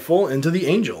rail rifle into the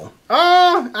Angel.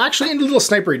 Actually into the little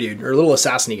sniper dude, or little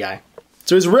assassin-y guy.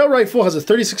 So his rail rifle has a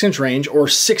 36-inch range, or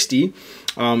 60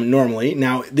 normally.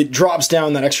 Now, it drops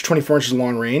down that extra 24 inches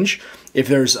long range. If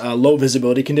there's a low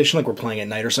visibility condition, like we're playing at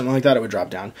night or something like that, it would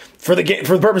drop down. For the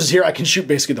purposes here, I can shoot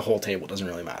basically the whole table. It doesn't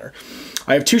really matter.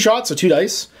 I have 2 shots, so 2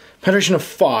 dice. Penetration of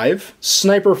 5.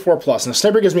 Sniper 4+. Now,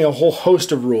 Sniper gives me a whole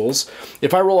host of rules.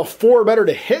 If I roll a 4 or better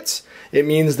to hit, it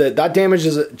means that that damage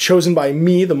is chosen by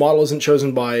me. The model isn't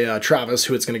chosen by Travis,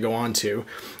 who it's going to go on to.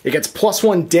 It gets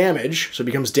 +1 damage, so it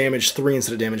becomes damage 3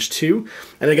 instead of damage 2,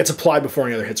 and it gets applied before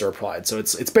any other hits are applied. So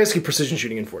it's basically precision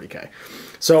shooting in 40k.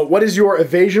 So what is your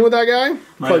evasion with that guy?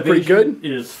 Probably pretty good.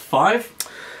 Is 5.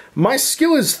 My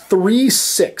skill is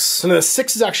 3/6, and the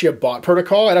 6 is actually a bot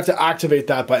protocol. I'd have to activate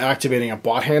that by activating a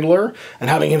bot handler and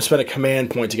having him spend a command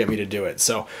point to get me to do it.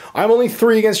 So I'm only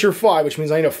 3 against your 5, which means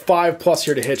I need a 5+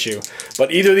 here to hit you.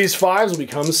 But either of these 5s will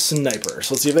become snipers.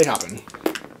 So let's see if they happen.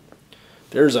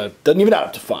 Doesn't even add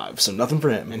up to 5, so nothing for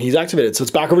him. And he's activated, so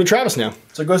it's back over to Travis now.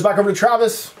 So it goes back over to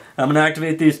Travis. I'm going to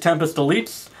activate these Tempest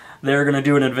Elites. They're going to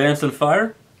do an advance and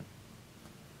fire.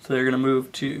 So they're going to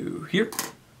move to here.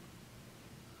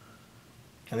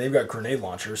 And they've got grenade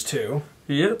launchers too.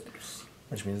 Yep.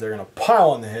 Which means they're going to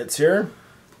pile on the hits here.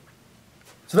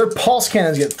 So their pulse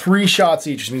cannons get 3 shots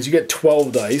each, which means you get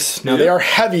 12 dice. Now they are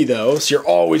heavy though, so you're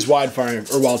always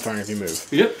wildfiring if you move.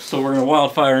 Yep, so we're going to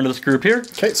wildfire into this group here.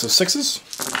 Okay, so 6s.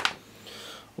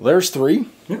 Well, there's 3.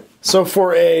 Yep. So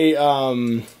for a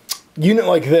unit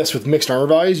like this with mixed armor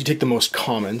values, you take the most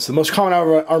common. So the most common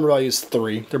armor value is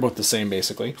 3. They're both the same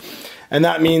basically. And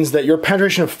that means that your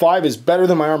penetration of 5 is better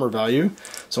than my armor value.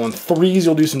 So on 3s,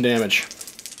 you'll do some damage.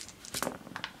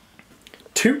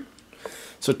 2.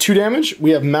 So 2 damage.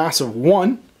 We have mass of 1.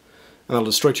 And that'll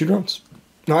destroy 2 drones.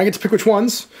 Now I get to pick which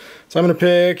ones. So I'm going to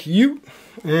pick you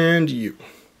and you.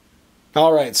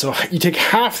 Alright, so you take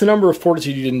half the number of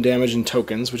fortitude you didn't damage in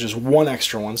tokens, which is 1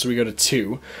 extra one, so we go to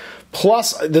 2.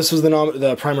 Plus, this was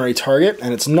the primary target,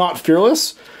 and it's not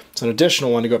fearless. It's an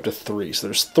additional one to go up to 3. So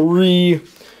there's 3...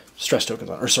 stress tokens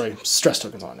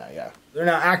on now, yeah. They're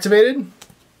now activated.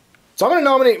 So I'm going to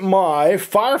nominate my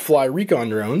Firefly recon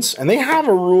drones, and they have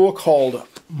a rule called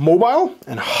mobile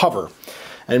and hover.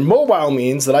 And mobile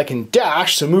means that I can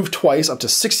dash, so move twice up to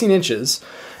 16 inches,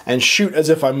 and shoot as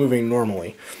if I'm moving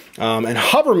normally. And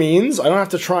hover means I don't have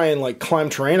to try and like climb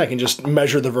terrain, I can just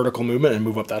measure the vertical movement and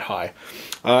move up that high.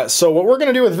 So what we're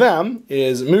going to do with them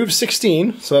is move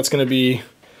 16, so that's going to be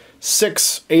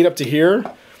 6, 8 up to here,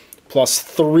 plus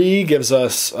 3 gives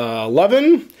us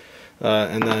 11,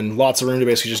 and then lots of room to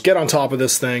basically just get on top of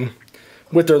this thing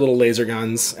with their little laser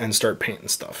guns and start painting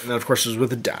stuff. And then of course there's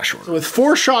with the dash order. So with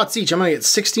 4 shots each, I'm gonna get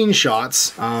 16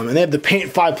 shots, and they have the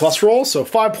paint 5+ roll, so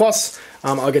 5+,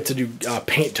 I'll get to do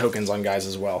paint tokens on guys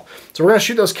as well. So we're gonna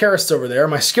shoot those Karasts over there.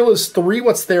 My skill is 3,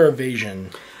 what's their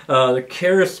evasion? The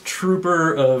Karast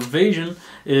Trooper evasion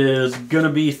is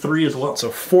gonna be 3 as well. So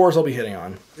 4s I'll be hitting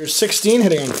on. Here's 16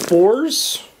 hitting on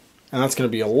 4s, and that's gonna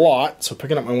be a lot, so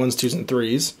picking up my 1s, 2s, and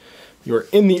 3s. You're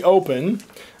in the open,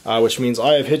 which means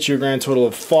I have hit you a grand total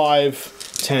of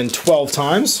 5, 10, 12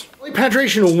 times. Only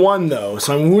penetration 1 though,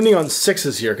 so I'm wounding on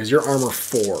 6s here because you're armor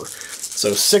 4.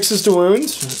 So 6s to wound,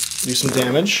 do some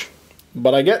damage,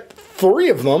 but I get 3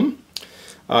 of them,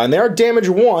 and they are damage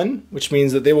 1, which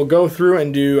means that they will go through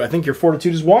and do, I think your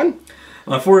fortitude is 1?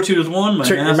 My fortitude is 1,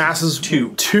 my mass is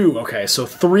 2. 2, okay, so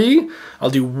 3, I'll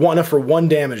do 1 for 1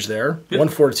 damage there, yep. 1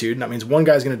 fortitude, and that means 1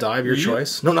 guy's gonna die of your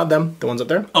choice. No, not them, the ones up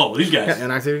there. Oh, these guys. Yeah,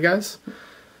 inactivated guys.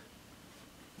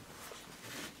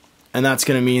 And that's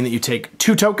gonna mean that you take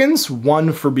 2 tokens,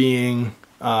 1 for being,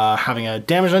 having a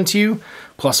damage onto you,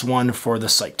 plus 1 for the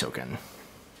psych token.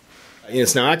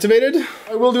 It's now activated.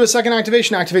 I will do a second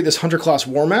activation, activate this Hunter class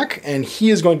Warmech, and he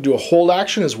is going to do a hold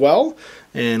action as well,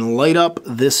 and light up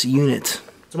this unit.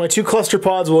 So my 2 cluster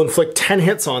pods will inflict 10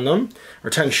 hits on them, or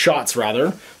 10 shots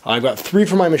rather. I've got 3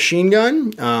 for my machine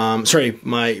gun, my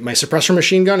suppressor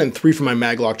machine gun, and 3 for my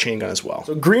maglock chain gun as well.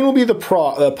 So green will be the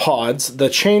pods, the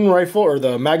chain rifle, or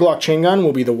the maglock chain gun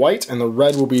will be the white, and the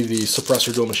red will be the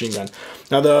suppressor dual machine gun.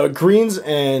 Now the greens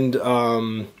and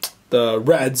the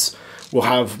reds will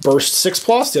have burst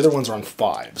 6+, the other ones are on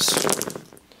 5s.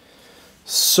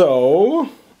 So,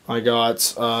 I got,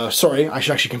 sorry, I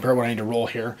should actually compare what I need to roll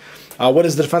here. What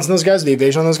is the defense on those guys, the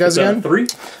evasion on those guys again? 3.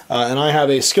 And I have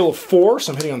a skill of 4,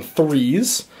 so I'm hitting on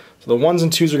 3s. So the 1s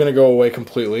and 2s are going to go away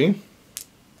completely,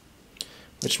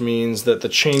 which means that the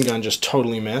chain gun just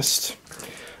totally missed.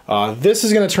 This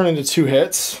is going to turn into 2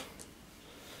 hits.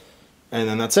 And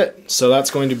then that's it. So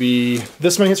that's going to be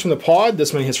this many hits from the pod,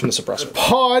 this many hits from the suppressor. The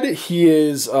pod, he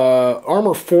is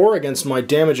armor 4 against my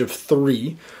damage of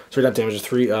 3. Sorry, not damage of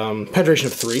 3, penetration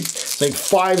of 3. So I think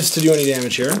 5s to do any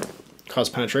damage here. Cause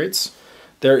penetrates.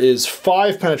 There is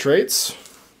 5 penetrates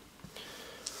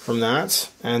from that.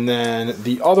 And then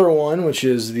the other one, which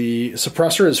is the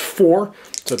suppressor, is 4.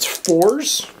 So it's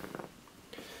 4s.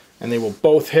 And they will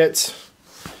both hit.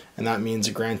 And that means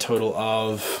a grand total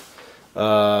of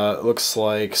looks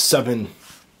like 7.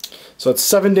 So it's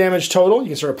 7 damage total. You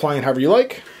can start applying it however you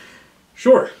like.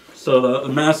 Sure. So the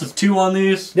mass is 2 on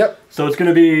these. Yep. So it's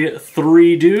going to be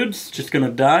 3 dudes just going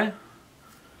to die.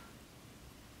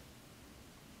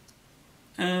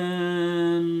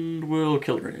 And we'll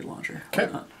kill the grenade launcher. Okay.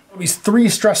 He's 3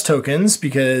 stress tokens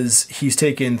because he's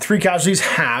taken 3 casualties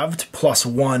halved plus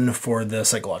 1 for the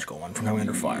psychological one from coming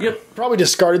under fire. Yep. Probably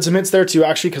discarded some hits there too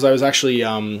actually because I was actually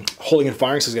holding and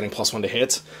firing, so I was getting +1 to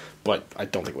hit, but I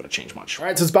don't think it would have changed much.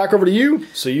 Alright, so it's back over to you.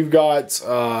 So you've got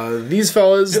these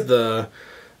fellas, yep.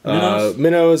 The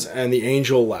minnows and the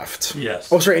angel left.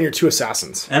 Yes. Oh sorry, and your 2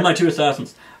 assassins. And my 2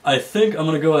 assassins. I think I'm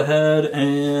going to go ahead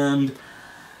and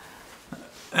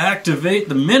activate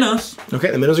the minnows.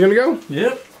 Okay, the minnows are going to go?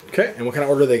 Yep. Okay, and what kind of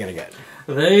order are they going to get?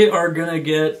 They are going to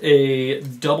get a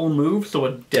double move, so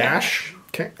a dash.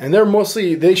 Okay, and they're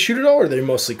mostly, they shoot at all, or are they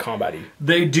mostly combat-y?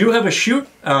 They do have a shoot.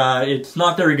 It's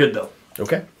not very good, though.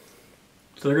 Okay.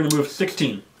 So they're going to move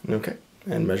 16. Okay,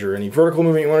 and measure any vertical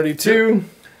movement you want to do, too. Yep.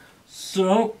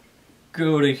 So,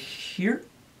 go to here.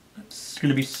 It's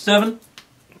going to be 7.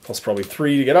 Plus probably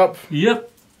 3 to get up. Yep.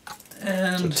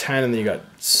 And so 10, and then you got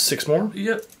 6 more?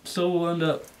 Yep. So we'll end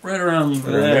up right around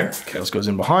there. Okay, let's go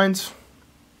in behind. So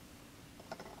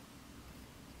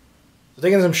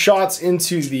taking some shots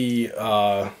into the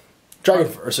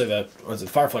dragon, or sorry, the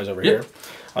fireflies over here.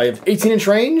 I have 18-inch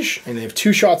range, and they have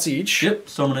 2 shots each. Yep.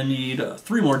 So I'm gonna need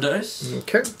 3 more dice.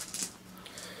 Okay.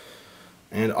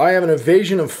 And I have an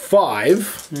evasion of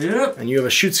 5. Yep. And you have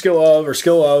a shoot skill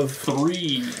of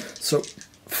 3. So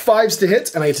 5s to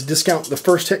hit, and I get to discount the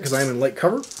first hit because I am in light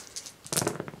cover. So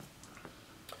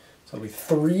that'll be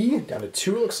 3 down to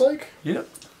 2. It looks like. Yep.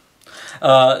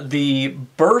 The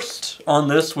burst on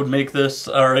this would make this,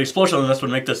 or explosion on this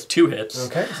would make this 2 hits.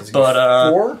 Okay, so it's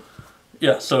but 4.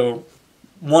 Yeah, so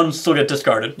one still get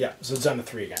discarded. Yeah, so it's down to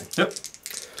 3 again. Yep.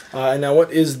 And now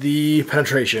what is the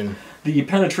penetration? The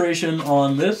penetration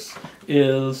on this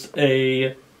is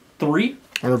a 3.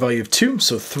 Armor value of 2,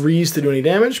 so 3s to do any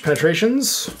damage.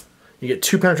 Penetrations, you get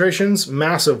 2 penetrations,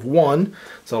 mass of 1,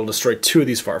 so that'll destroy 2 of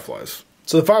these fireflies.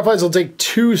 So the fireflies will take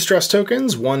 2 stress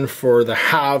tokens, 1 for the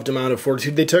halved amount of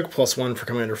fortitude they took, plus 1 for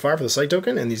coming under fire for the psych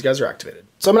token, and these guys are activated.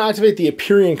 So I'm going to activate the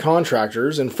Empyrean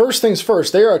Contractors, and first things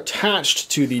first, they are attached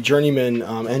to the Journeyman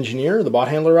Engineer, the bot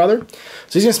handler rather.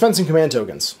 So he's going to spend some command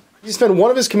tokens. He's going to spend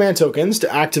 1 of his command tokens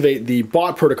to activate the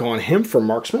bot protocol on him for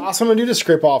marksman. Last I'm going to do is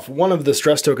scrape off 1 of the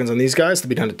stress tokens on these guys to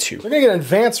be down to 2. They're going to get an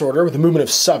advance order with a movement of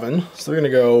 7, so they're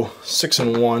going to go 6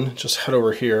 and 1, just head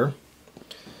over here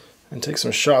and take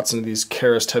some shots into these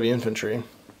Karist heavy infantry.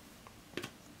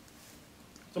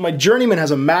 So my Journeyman has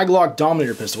a Maglock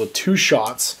Dominator pistol with 2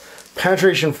 shots,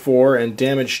 penetration 4, and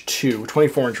damage 2,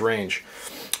 24-inch range.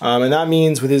 And that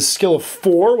means with his skill of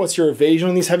 4, what's your evasion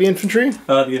on these heavy infantry?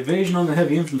 The evasion on the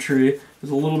heavy infantry is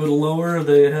a little bit lower.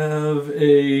 They have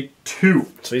a 2.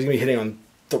 So he's going to be hitting on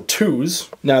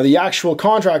 2s. Now the actual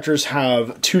contractors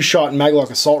have 2-shot Maglock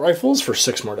assault rifles for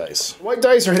 6 more dice. The white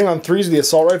dice are hitting on 3s with the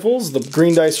assault rifles. The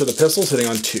green dice are the pistols hitting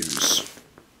on 2s.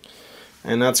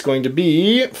 And that's going to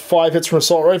be 5 hits from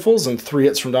assault rifles and 3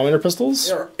 hits from Dominator pistols.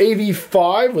 They are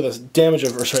AV5 with a damage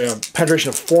of, a penetration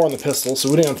of 4 on the pistol, so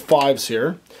we're hitting on 5s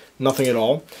here. Nothing at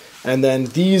all. And then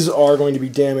these are going to be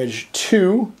damage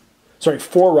 4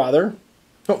 rather.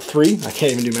 Oh, 3. I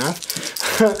can't even do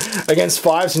math. Against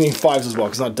 5s, you need 5s as well,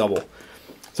 because it's not double.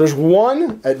 So there's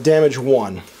 1 at damage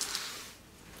 1.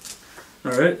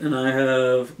 Alright, and I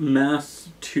have mass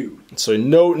 2. So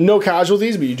no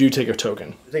casualties, but you do take a token.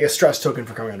 You take a stress token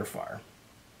for coming under fire.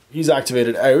 He's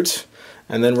activated out,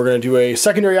 and then we're going to do a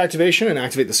secondary activation and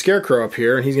activate the Scarecrow up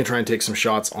here, and he's going to try and take some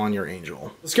shots on your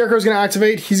Angel. The Scarecrow is going to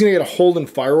activate, he's going to get a hold and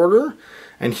fire order,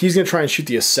 and he's going to try and shoot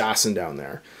the Assassin down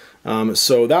there.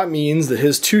 So that means that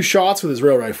his 2 shots with his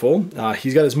rail rifle,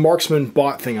 he's got his marksman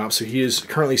bot thing up, so he is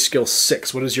currently skill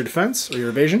 6. What is your defense or your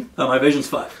evasion? My evasion's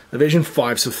 5. Evasion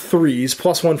 5, so 3s,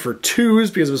 plus 1 for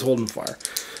 2s because of his hold and fire.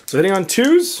 So hitting on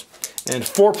 2s, and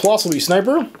 4 plus will be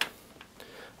sniper.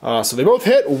 So they both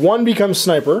hit, 1 becomes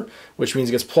sniper, which means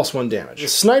he gets plus 1 damage. The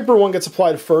sniper one gets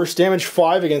applied first, damage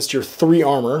 5 against your 3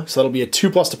 armor, so that'll be a 3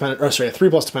 plus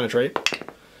to penetrate.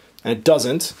 And it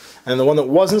doesn't. And the one that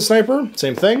wasn't sniper,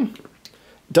 same thing.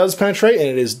 Does penetrate, and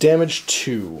it is damage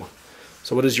 2.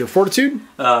 So what is your fortitude?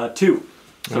 2.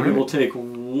 So we will take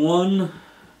 1.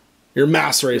 Your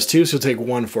mass rate is 2, so you'll take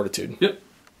 1 fortitude. Yep.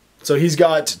 So he's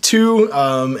got 2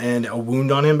 and a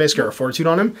wound on him, basically, or a fortitude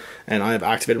on him. And I have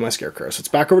activated my Scarecrow. So it's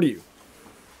back over to you.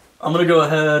 I'm going to go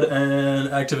ahead and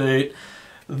activate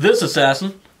this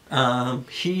assassin.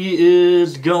 He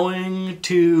is going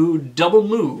to double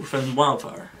move and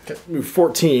wildfire. Okay, move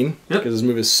 14, because his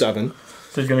move is 7.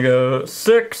 So he's going to go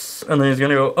 6, and then he's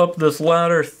going to go up this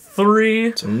ladder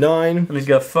 3. So 9. And he's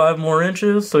got 5 more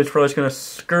inches, so he's probably just going to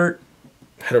skirt.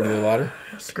 Head over the ladder.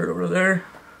 Skirt over there.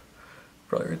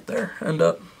 Probably right there. End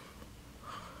up.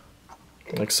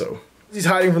 Like so. He's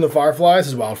hiding from the fireflies.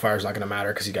 His wildfire's not going to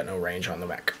matter because he's got no range on the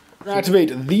mech.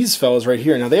 Activate these fellas right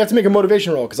here. Now they have to make a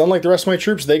motivation roll because unlike the rest of my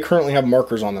troops, they currently have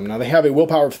markers on them. Now they have a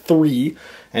willpower of 3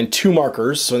 and 2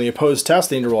 markers. So in the opposed test,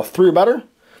 they need to roll a 3 or better.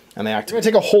 And they activate.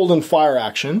 Take a hold and fire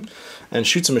action and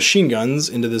shoot some machine guns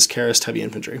into this Karist heavy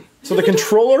infantry. So the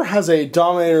controller has a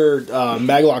Dominator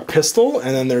Maglock pistol,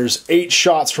 and then there's 8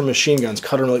 shots from machine guns,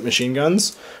 cutter light machine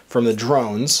guns from the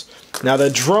drones. Now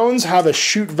the drones have a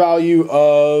shoot value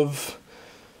of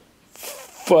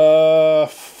 3.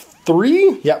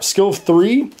 Yep, skill of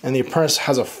 3, and the apprentice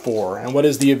has a 4. And what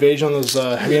is the evasion on those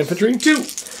heavy infantry? 2.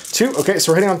 Okay,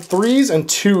 so we're hitting on 3s and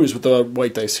 2s with the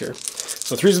white dice here.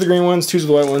 So 3s are the green ones, 2s are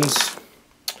the white ones.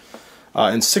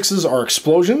 And 6s are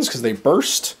explosions because they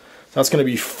burst. So that's going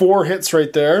to be 4 hits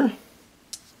right there.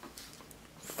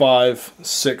 5,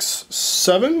 6,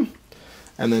 7.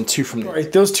 And then 2 from there.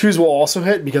 Alright, those 2s will also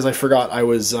hit because I forgot I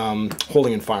was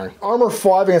holding and firing. Armor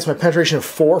 5 against my penetration of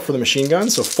 4 for the machine gun.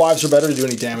 So 5s are better to do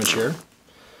any damage here.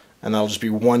 And that'll just be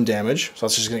 1 damage. So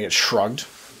that's just going to get shrugged.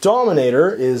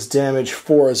 Dominator is damage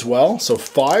 4 as well. So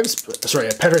 5s, sorry,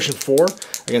 penetration 4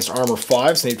 against armor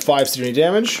 5. So they need 5s to do any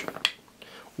damage.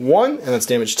 1, and that's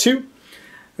damage 2.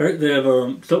 Alright, they have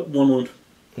 1 wound.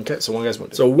 Okay, so 1 guy's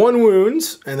wounded. So 1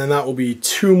 wound, and then that will be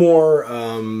 2 more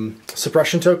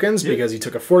suppression tokens because he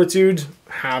took a fortitude,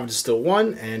 halved is still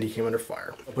 1, and he came under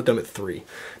fire. I'll put them at 3.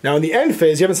 Now in the end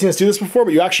phase, you haven't seen us do this before,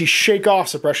 but you actually shake off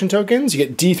suppression tokens. You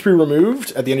get D3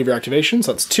 removed at the end of your activation,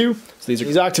 so that's 2. So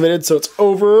these are activated, so it's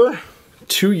over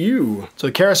to you. So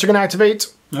the Karist are going to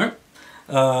activate. Alright.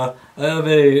 I have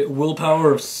a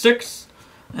willpower of 6.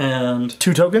 And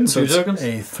 2 tokens. Two so tokens.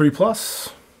 A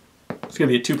 3+. It's going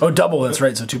to be a 2+. Oh, double. That's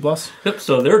right. So 2+. Yep.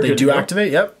 So they do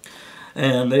activate. Yep.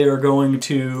 And they are going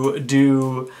to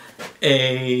do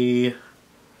a.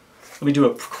 Let me do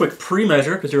a quick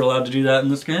pre-measure because you're allowed to do that in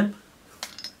this game.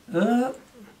 So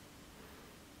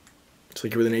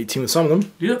you're within 18 with some of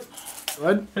them. Yep. Go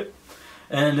ahead. Yep.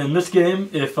 And in this game,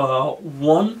 if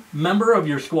one member of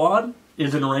your squad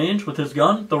is in range with his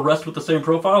gun, the rest with the same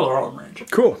profile are all in range.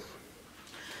 Cool.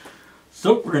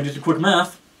 So we're going to do some quick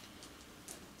math.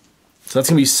 So that's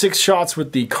going to be 6 shots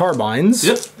with the carbines.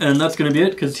 Yep, and that's going to be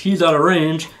it because he's out of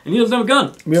range and he doesn't have a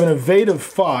gun. We have an evade of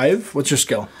 5. What's your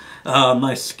skill?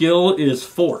 My skill is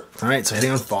 4. All right, so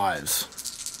hitting on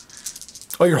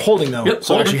 5s. Oh, you're holding though. Yep,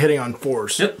 so holding. actually hitting on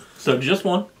 4s. Yep, so just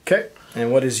 1. Okay.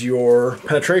 And what is your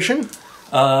penetration?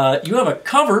 You have a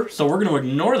cover, so we're going to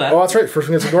ignore that. Oh, that's right. First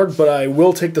one gets ignored, but I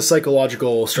will take the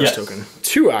psychological stress Yes. token.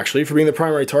 2, actually, for being the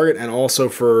primary target, and also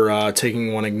for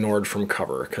taking 1 ignored from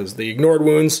cover, because the ignored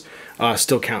wounds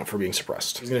still count for being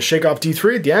suppressed. He's going to shake off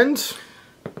D3 at the end.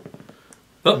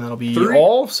 Oh, And that'll be 3.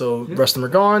 all, so the rest of them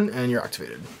are gone, and you're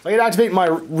activated. If I can activate my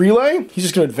relay, he's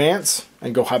just going to advance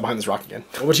and go hide behind this rock again.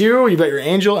 What about you? You've got your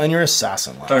angel and your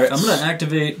assassin left. Alright, I'm going to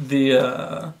activate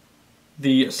the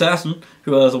assassin,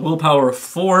 who has a willpower of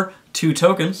 4, 2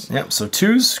 tokens. Yep, so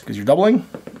 2s, because you're doubling.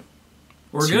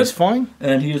 We're So good. he's fine.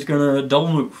 And he is going to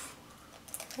double move.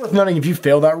 Worth noting, if you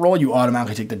fail that roll, you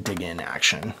automatically take the dig in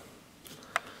action.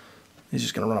 He's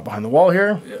just going to run up behind the wall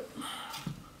here. Yep.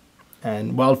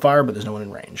 And wildfire, but there's no one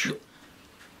in range. Yep.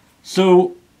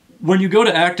 So, when you go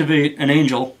to activate an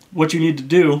angel, what you need to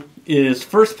do is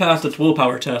first pass its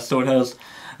willpower test. So it has,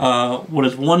 what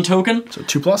is 1 token? So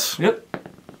 2+. Yep.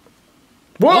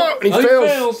 Whoa! Oh, and he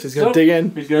fails. So he's going to dig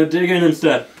in. He's going to dig in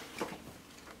instead.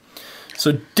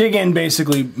 So dig in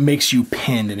basically makes you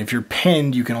pinned, and if you're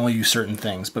pinned, you can only use certain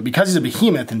things. But because he's a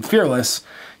behemoth and fearless,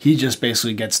 he just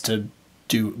basically gets to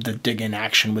do the dig in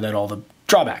action without all the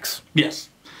drawbacks. Yes.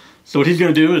 So what he's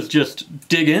going to do is just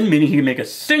dig in, meaning he can make a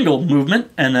single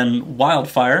movement, and then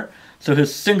wildfire. So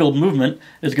his single movement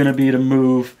is going to be to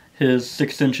move his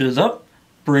 6 inches up,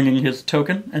 bringing his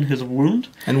token and his wound.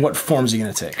 And what form is he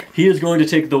going to take? He is going to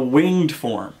take the winged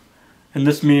form. And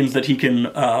this means that he can,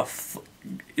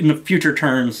 in the future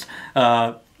turns,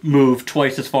 move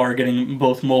twice as far, getting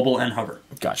both mobile and hover.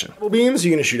 Gotcha. What beams are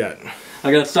you going to shoot at?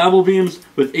 I got Sabble beams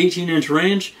with 18-inch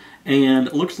range, and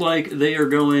it looks like they are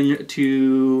going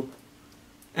to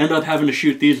end up having to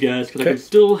shoot these guys, because I can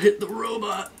still hit the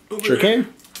robot over Sure there.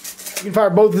 can. You can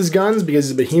fire both his guns because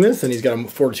he's a behemoth, and he's got a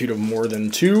fortitude of more than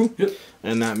 2. Yep.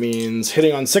 And that means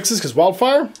hitting on 6s because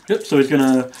wildfire. Yep, so he's going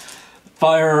to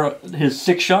fire his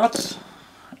 6 shots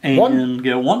and 1.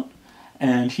 get 1.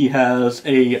 And he has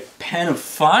a pen of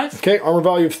 5. Okay, armor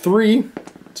value of 3.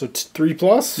 So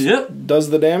 3+. Yep. Does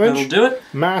the damage. That'll do it.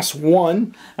 Mass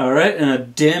 1. Alright, and a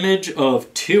damage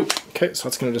of 2. Okay, so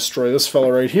that's going to destroy this fellow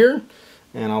right here.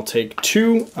 And I'll take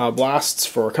 2 blasts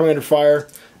for coming under fire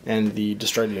and the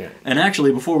destroyed unit. And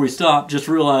actually, before we stop, just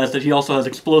realized that he also has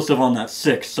explosive on that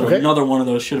 6, so another one of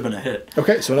those should have been a hit.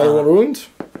 Okay, so another 1 wound. 3,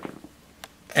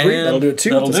 And that'll do it too.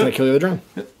 That's going to kill the other drone.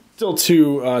 Yep. Still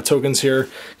 2 tokens here,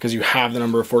 because you have the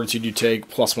number of fortitude you take,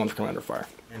 plus 1 for coming under fire.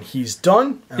 And he's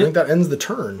done. I think that ends the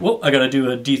turn. Well, I gotta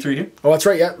do a D3 here. Oh, that's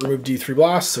right, yeah. Remove D3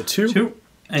 blasts, so 2. 2.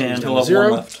 And he'll have 0.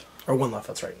 1 left. Or 1 left,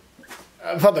 that's right.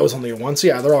 I thought that was only a 1, so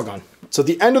yeah, they're all gone. So at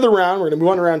the end of the round, we're going to move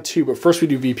on to round 2, but first we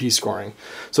do VP scoring.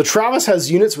 So Travis has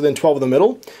units within 12 of the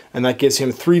middle, and that gives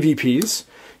him 3 VPs.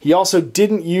 He also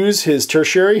didn't use his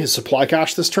tertiary, his supply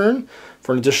cache this turn,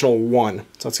 for an additional 1.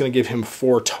 So that's going to give him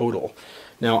 4 total.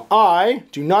 Now I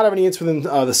do not have any units within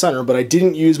the center, but I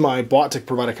didn't use my bot to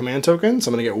provide a command token,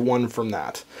 so I'm going to get 1 from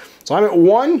that. So I'm at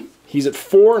 1. He's at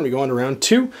 4, and we go on to round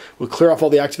 2. We'll clear off all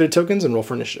the activated tokens and roll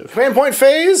for initiative. Command point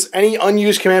phase, any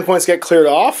unused command points get cleared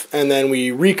off, and then we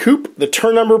recoup the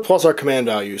turn number plus our command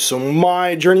value. So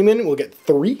my journeyman will get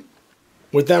 3.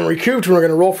 With them recouped, we're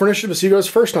going to roll for initiative. So he goes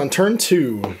first on turn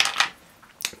 2.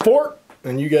 4,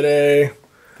 and you get a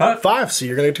 5, so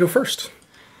you're going to get to go first.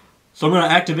 So I'm going to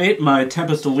activate my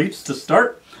Tempest Elites to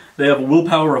start. They have a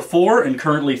willpower of 4 and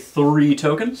currently 3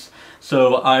 tokens.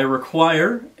 So I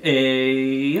require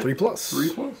a 3+.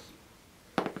 3+.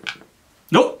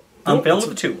 Nope. I'm failing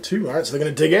with a 2. 2. All right, so they're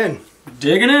going to dig in.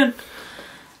 Digging in.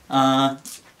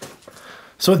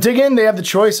 So with dig in, they have the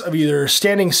choice of either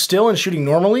standing still and shooting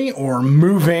normally, or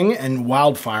moving and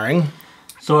wildfiring.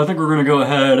 So I think we're going to go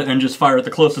ahead and just fire at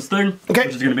the closest thing, okay,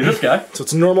 which is going to be this guy. So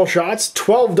it's normal shots,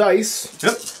 12 dice.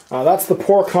 Yep. That's the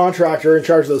poor contractor in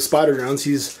charge of those spider drones.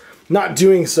 He's not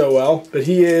doing so well, but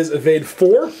he is evade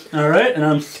 4. All right, and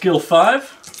I'm skill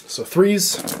 5. So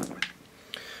 3s.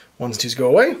 Ones and twos go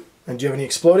away. And do you have any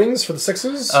explodings for the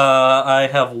 6s? I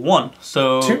have 1.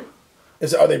 So 2.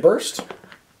 Are they burst?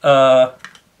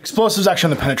 Explosives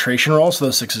actually on the penetration roll, so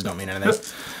those 6s don't mean anything. Yep.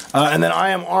 And then I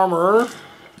am armor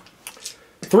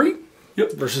 3.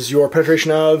 Yep. Versus your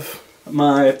penetration of?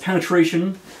 My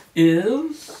penetration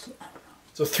is...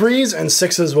 So 3s and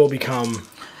 6s will become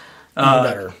even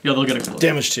better. Yeah, they'll get exploded.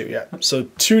 Damage 2, yeah. So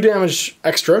 2 damage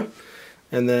extra.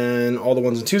 And then all the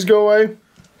 1s and 2s go away.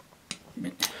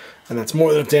 And that's more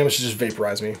than enough damage to just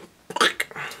vaporize me.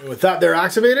 With that, they're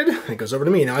activated. It goes over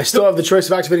to me. Now, I still have the choice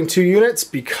of activating 2 units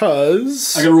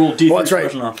because... I gotta roll D3. Oh, that's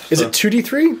right. Off, is it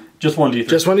 2D3? Just 1 D3.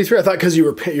 Just 1 D3? I thought because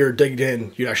you're digged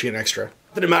in, you'd actually get an extra.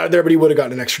 It didn't matter there, but he would have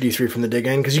gotten an extra D3 from the dig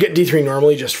in, because you get D3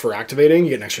 normally just for activating.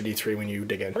 You get an extra D3 when you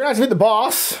dig in. We're going to activate the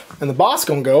boss, and the boss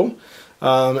going to go.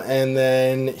 And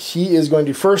then he is going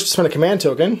to first spend a command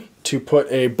token to put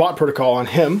a bot protocol on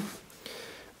him.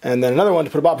 And then another one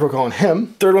to put a bot protocol on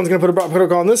him. Third one's going to put a bot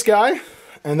protocol on this guy.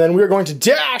 And then we're going to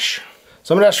dash.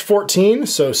 So I'm going to dash 14.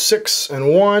 So 6 and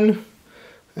 1.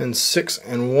 And 6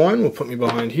 and 1 will put me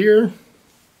behind here.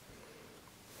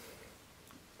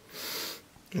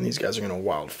 And these guys are going to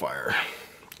wildfire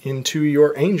into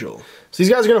your angel. So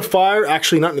these guys are going to fire,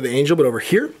 actually not into the angel, but over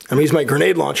here. I'm going to use my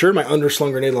grenade launcher, my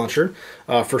underslung grenade launcher,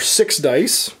 for 6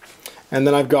 dice. And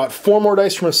then I've got 4 more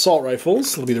dice from assault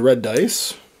rifles. It'll be the red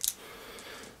dice.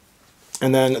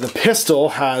 And then the pistol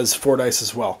has 4 dice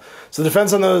as well. So the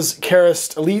defense on those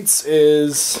Karist Elites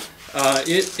is...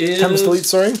 it is... Tempest Elite,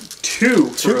 sorry? 2.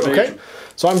 2, okay.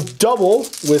 So I'm double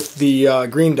with the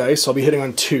green dice, so I'll be hitting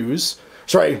on 2s.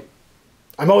 Sorry,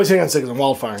 I'm always hitting on 6s. I'm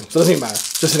wildfiring, so it doesn't even matter.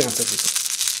 Just hitting on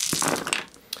 6s.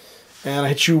 And I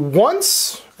hit you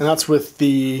once, and that's with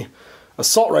the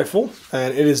assault rifle,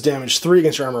 and it is damage 3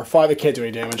 against your armor 5. It can't do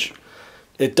any damage.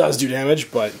 It does do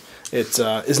damage, but... It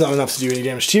is not enough to do any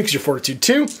damage to you because you're Fortitude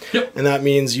 2. Yep. And that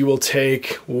means you will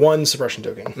take 1 suppression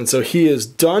token. And so he is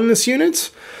done this unit.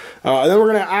 And then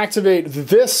we're going to activate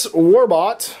this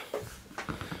Warbot.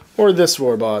 Or this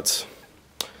Warbot.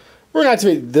 We're going to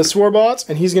activate this Warbot,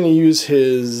 and he's going to use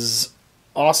his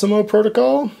Osimo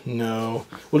protocol. No.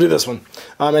 We'll do this one.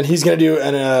 And he's going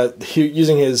to do,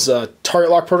 using his target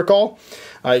lock protocol,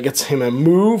 it gets him a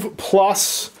move,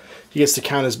 plus he gets to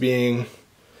count as being...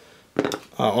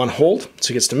 on hold, so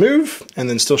he gets to move, and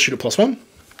then still shoot at +1.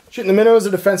 Shooting the minnows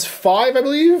at defense 5, I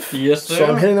believe. Yes, sir. So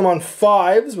I'm hitting them on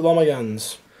 5s with all my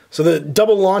guns. So the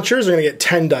double launchers are going to get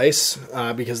 10 dice,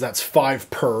 because that's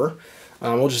 5 per.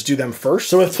 We'll just do them first.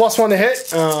 So with +1 to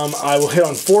hit, I will hit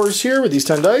on 4s here with these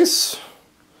 10 dice.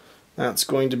 That's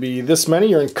going to be this many.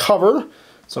 You're in cover,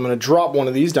 so I'm going to drop one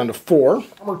of these down to 4.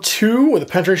 Armor 2 with a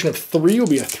penetration of 3 will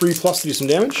be a 3+ to do some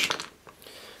damage.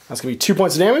 That's going to be 2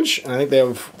 points of damage, and I think they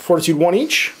have Fortitude 1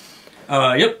 each.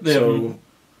 Yep. They have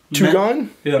 2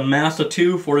 gone? Yeah, Mass of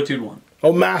 2, Fortitude 1.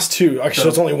 Oh, Mass 2. Actually, so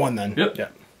it's only 1 then. Yep. Yeah.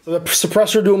 So the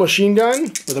Suppressor dual machine gun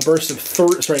with a burst of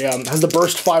 3, sorry, has the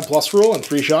burst 5+ rule and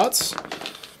 3 shots.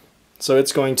 So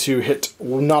it's going to hit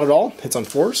not at all, hits on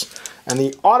 4s. And the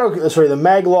the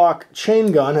Maglock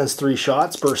chain gun has 3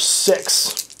 shots, burst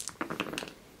 6.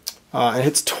 It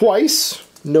hits twice,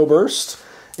 no burst.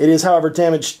 It is, however,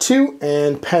 damage 2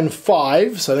 and pen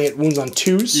 5, so I think it wounds on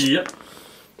 2s. Yep.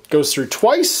 Goes through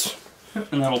twice.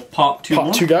 And that'll pop 2 more.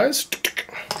 Pop 2 guys.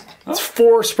 That's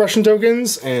 4 suppression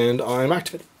tokens, and I'm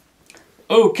activated.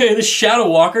 Okay, this Shadow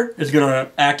Walker is going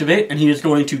to activate, and he is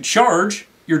going to charge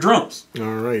your drones.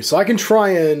 Alright, so I can try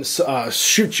and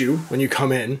shoot you when you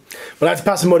come in, but I have to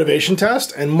pass a motivation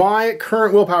test, and my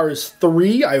current willpower is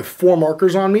 3. I have 4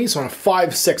 markers on me, so on a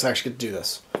 5-6 I actually get to do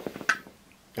this.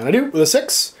 And I do, with a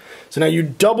 6. So now you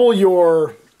double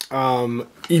your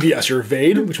EVS, your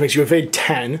evade, which makes you evade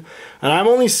 10. And I'm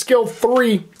only skill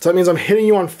 3, so that means I'm hitting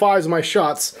you on 5s with my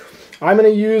shots. I'm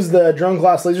going to use the drone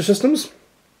class laser systems,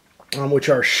 which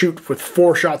are shoot with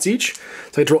 4 shots each. So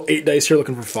I get to roll 8 dice here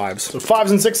looking for 5s. So 5s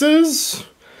and 6s.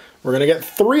 We're going to get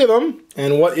 3 of them.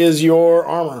 And what is your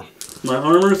armor? My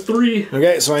armor is 3.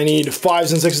 Okay, so I need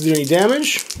 5s and 6s to do any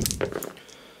damage.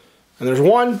 And there's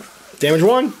 1. Damage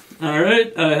 1.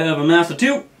 Alright, I have a mass of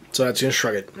 2. So that's going to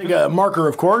shrug it. You got a marker,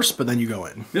 of course, but then you go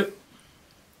in. Yep.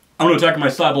 I'm going to attack with my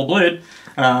Cybele Blade,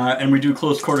 and we do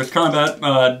close quarters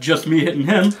combat, just me hitting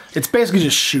him. It's basically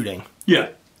just shooting. Yeah,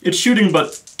 it's shooting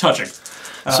but touching.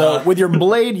 So with your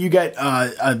blade, you get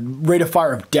a rate of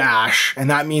fire of dash, and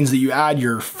that means that you add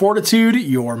your fortitude,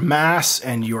 your mass,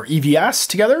 and your EVS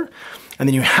together, and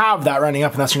then you have that rounding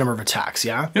up, and that's your number of attacks,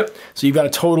 yeah? Yep. So you've got a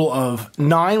total of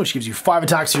 9, which gives you 5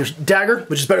 attacks with your dagger,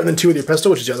 which is better than 2 with your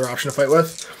pistol, which is the other option to fight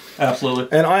with.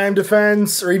 Absolutely. And I am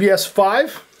defense, or EVS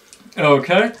 5.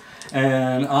 Okay.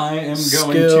 And I am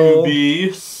going to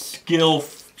be skill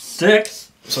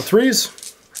 6. So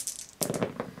 3s.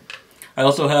 I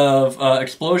also have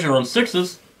explosion on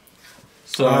 6s.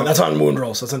 So that's on wound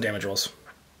rolls. That's on damage rolls.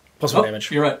 Plus 1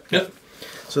 damage. You're right. Yep.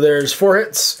 So there's 4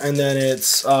 hits, and then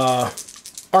it's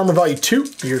armor value 2.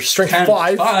 Your strength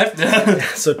 5. 5.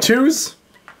 So 2s.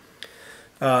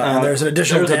 And there's an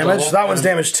additional damage. So that one's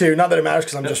damage 2. Not that it matters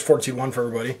because I'm just fortitude 1 for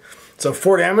everybody. So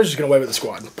 4 damage is going to wipe out the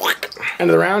squad. End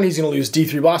of the round, he's going to lose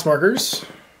D3 blast markers.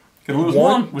 Gonna lose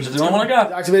 1, which is the only one I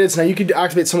got. Activated. So now you can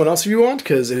activate someone else if you want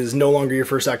because it is no longer your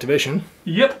first activation.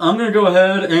 Yep, I'm going to go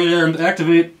ahead and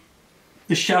activate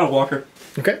the Shadow Walker.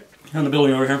 Okay. On the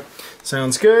building over here.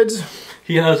 Sounds good.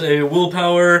 He has a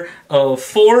willpower of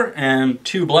 4 and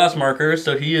 2 blast markers,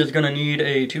 so he is going to need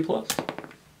a 2+.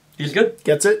 He's good.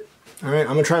 Gets it. All right,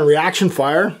 I'm going to try and reaction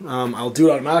fire. I'll do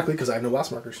it automatically because I have no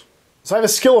blast markers. So I have a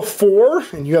skill of 4,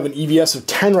 and you have an EVS of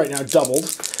 10 right now, doubled.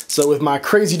 So with my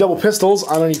crazy double pistols,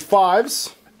 I'm going to need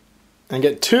 5s. And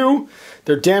get 2.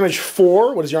 They're damage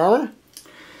 4. What is your armor?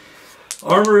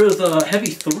 Armor is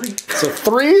heavy 3. So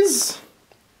 3s.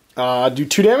 Do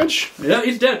 2 damage. Yeah,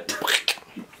 he's dead.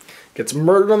 Gets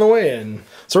murdered on the way in.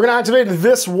 So we're going to activate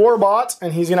this Warbot,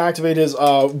 and he's going to activate his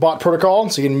bot protocol,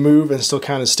 so he can move and still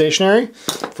count as stationary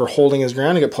for holding his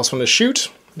ground. You get +1 to shoot.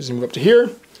 He's going to move up to here,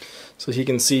 so he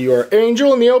can see your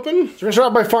angel in the open. So we're going to start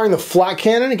out by firing the flat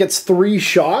cannon. It gets 3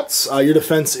 shots. Your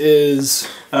defense is...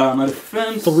 my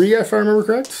defense... 3, if I remember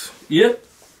correct. Yep.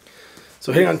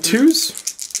 So hitting on 2s,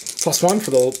 +1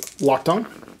 for the locked on.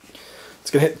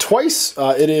 It's going to hit twice.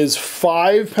 It is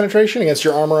 5 penetration against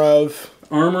your armor of...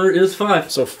 Armor is 5.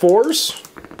 So 4s.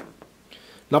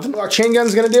 Nothing. Our chain gun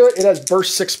is going to do it. It has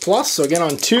burst 6+, so again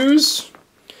on 2s.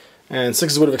 And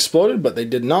 6s would have exploded, but they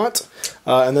did not.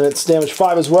 And then it's damage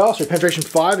 5 as well, so penetration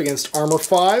 5 against armor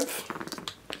 5.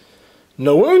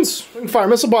 No wounds. Fire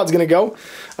missile pod's going to go.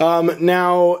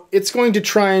 Now, it's going to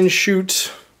try and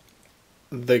shoot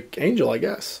the angel, I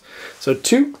guess. So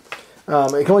 2.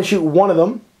 It can only shoot 1 of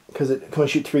them, because it can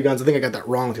only shoot 3 guns. I think I got that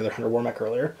wrong with the other Hunter War Mech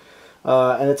earlier.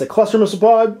 And it's a cluster missile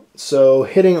pod, so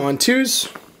hitting on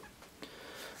 2s.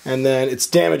 And then it's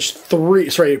damage 3,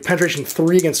 sorry, penetration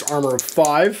 3 against armor of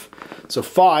 5. So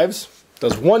 5s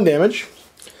does 1 damage,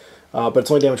 but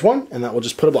it's only damage 1, and that will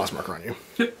just put a blast marker on you.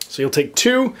 Yep. So you'll take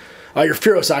 2. You're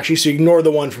fearless, actually, so you ignore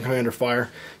the 1 from coming under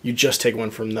fire. You just take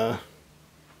 1 from the...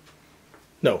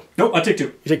 No. Nope, I take 2.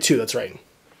 You take 2, that's right.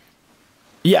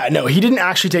 Yeah, no, he didn't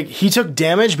actually take... He took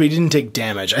damage, but he didn't take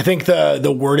damage. I think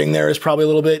the wording there is probably a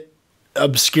little bit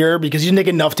obscure, because he didn't take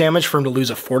enough damage for him to lose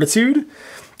a fortitude.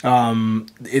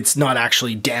 It's not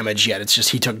actually damage yet, it's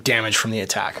just he took damage from the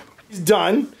attack. He's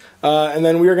done, and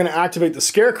then we are going to activate the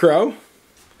Scarecrow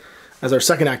as our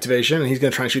second activation, and he's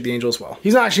going to try and shoot the angel as well.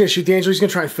 He's not actually going to shoot the angel, he's going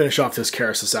to try and finish off this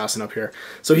Karis assassin up here.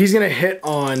 So he's going to hit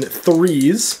on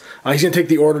 3s. He's going to take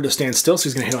the order to stand still, so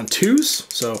he's going to hit on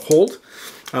 2s, so hold.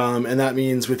 And that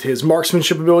means with his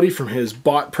marksmanship ability from his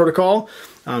bot protocol,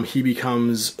 he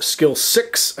becomes skill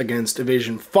 6 against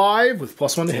evasion 5 with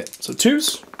 +1 to hit. So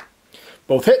 2s,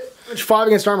 both hit. Damage 5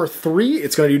 against armor 3,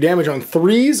 it's going to do damage on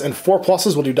 3s, and 4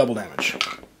 pluses will do double damage.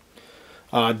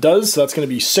 So that's going to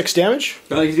be 6 damage. He's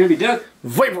going to be dead.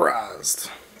 Vaporized.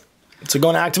 So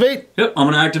going to activate. Yep, I'm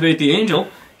going to activate the angel.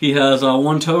 He has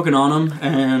 1 token on him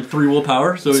and 3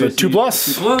 willpower. So 2+.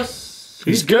 2+.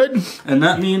 He's good. And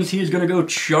that means he's going to go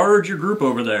charge your group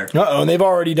over there. Uh-oh, and they've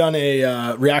already done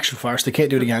a reaction fire, so they can't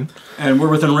do it again. And we're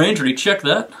within range. Already check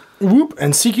that. Whoop.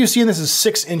 And CQC in this is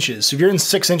 6 inches. So if you're in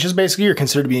 6 inches, basically, you're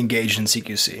considered to be engaged in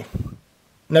CQC.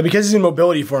 Now, because he's in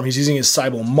mobility form, he's using his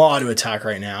Cybele Maw to attack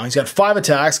right now. He's got 5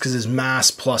 attacks because his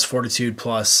mass plus fortitude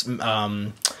plus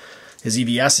his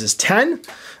EVS is 10.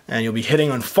 And you'll be hitting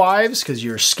on 5s because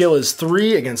your skill is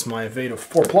 3 against my evade of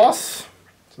 4+. So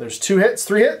there's 2 hits,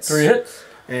 3 hits. 3 hits.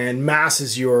 And mass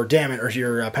is your damage, or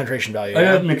your penetration value. I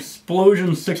had an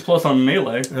explosion 6+ on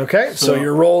melee. Okay, so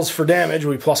your rolls for damage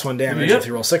will be +1 damage if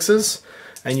you roll 6s.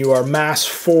 And you are mass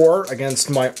 4 against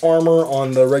my armor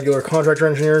on the regular contractor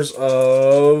engineers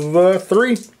of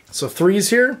 3. So 3s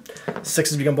here.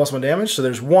 6s become +1 damage, so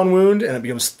there's 1 wound, and it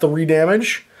becomes 3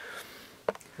 damage.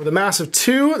 With a mass of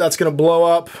 2, that's going to blow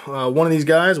up one of these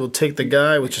guys. We'll take the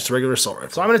guy with just a regular assault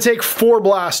rifle. So I'm going to take 4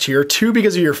 blast here, 2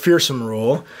 because of your fearsome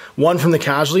rule, 1 from the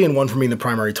casualty, and 1 from being the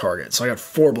primary target. So I got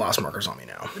 4 blast markers on me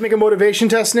now. Make a motivation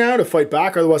test now to fight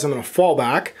back, otherwise I'm going to fall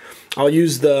back. I'll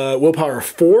use the willpower of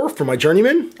 4 for my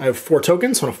journeyman. I have 4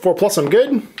 tokens, so on a 4+, I'm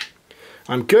good.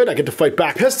 I'm good, I get to fight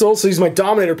back. Pistols, so use my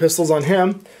Dominator pistols on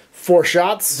him. 4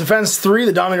 shots. Defense 3,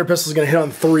 the Dominator pistol is going to hit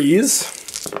on 3s.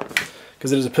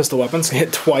 Because it is a pistol weapon, it's going to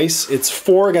hit twice. It's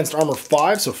 4 against armor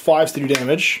 5, so 5s to do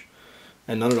damage.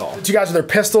 And none at all. The 2 guys with their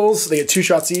pistols, they get 2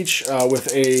 shots each.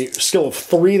 With a skill of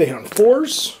 3, they hit on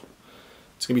 4s.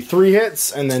 It's going to be 3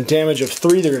 hits, and then damage of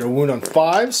 3. They're going to wound on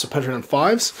 5s, so penetrate on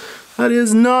 5s. That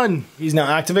is none. He's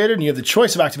now activated, and you have the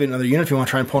choice of activating another unit. If you want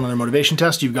to try and pull another motivation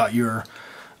test, you've got your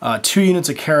 2 units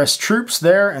of Karis troops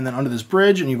there, and then under this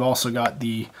bridge, and you've also got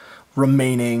the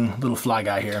remaining little fly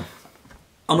guy here.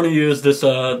 I'm going to use this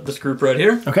this group right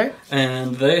here. Okay.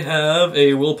 And they have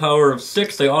a willpower of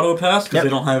 6. They auto-pass because they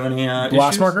don't have any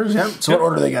blast issues. markers, yeah. So what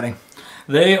order are they getting?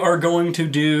 They are going to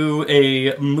do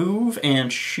a move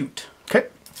and shoot. Okay.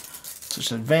 So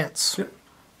just advance. Yep.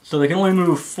 So they can only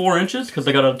move 4 inches because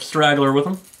they got a straggler with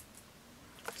them.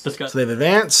 This guy. So they've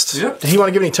advanced. Yep. Did he want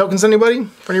to give any tokens to anybody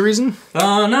for any reason?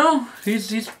 No.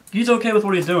 He's okay with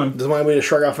what he's doing. Doesn't want anybody to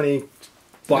shrug off any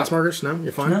blast markers? No?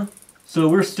 You're fine? No. So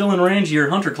we're still in range of your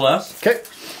hunter class. Okay.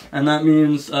 And that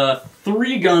means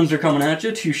 3 guns are coming at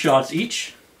you, 2 shots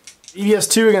each. EDS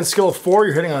 2 against skill of 4.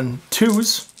 You're hitting on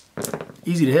 2s.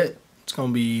 Easy to hit. It's going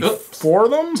to be 4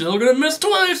 of them. Still going to miss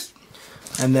twice.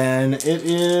 And then it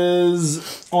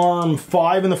is arm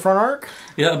 5 in the front arc.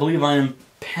 Yeah, I believe I am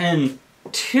pen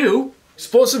 2.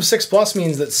 Explosive 6+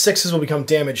 means that 6s will become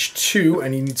damage 2,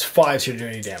 and he needs 5s here to do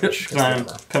any damage. Yep, I'm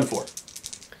pen 4.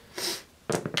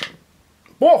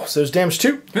 Whoa, so there's damage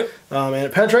 2. Yep. And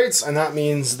it penetrates, and that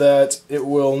means that it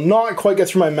will not quite get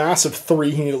through my mass of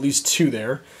 3. He needs at least 2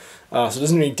 there. So it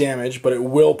doesn't do any damage, but it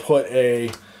will put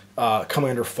a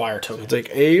commander fire token. So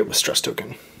take a stress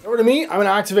token. Over to me, I'm going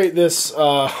to activate this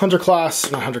Scarecrow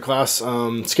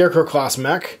class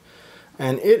mech,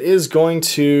 and it is going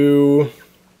to,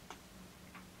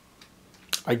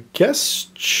 I guess,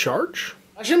 charge?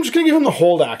 Actually, I'm just going to give him the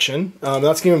hold action.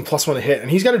 That's giving him +1 to hit,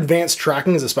 and he's got advanced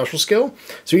tracking as a special skill,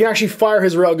 so he can actually fire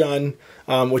his railgun,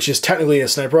 which is technically a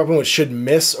sniper weapon, which should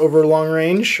miss over long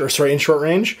range, or sorry, in short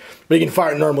range, but he can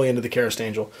fire it normally into the Karis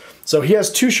Angel. So he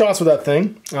has 2 shots with that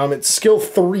thing. It's skill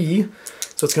 3,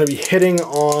 so it's going to be hitting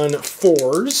on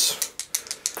 4s.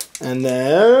 And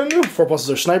then 4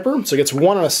 pluses are sniper, so it gets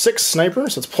 1 on a 6 sniper,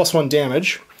 so it's +1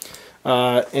 damage.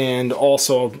 And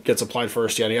also gets applied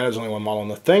first, yada yada. There's only 1 model on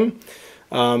the thing.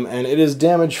 And it is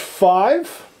damage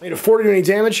 5. I need a 4 to do any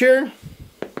damage here.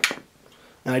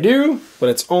 And I do, but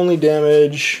it's only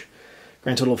damage,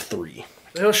 grand total of 3.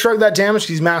 He'll shrug that damage because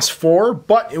he's mass 4,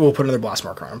 but it will put another blast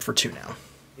marker on him for 2 now.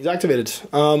 He's activated.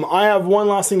 I have 1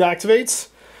 last thing to activate,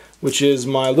 which is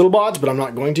my little bot, but I'm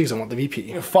not going to because I want the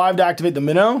VP. 5 to activate the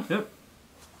minnow. Yep.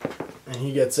 And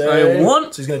he gets a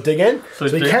 1. So he's going to dig in. So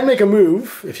he can make a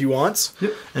move if he wants,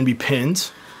 and be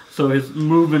pinned. So his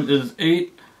movement is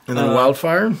 8. And then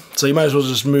wildfire. So you might as well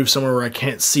just move somewhere where I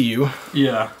can't see you.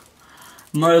 Yeah.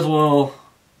 Might as well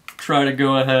try to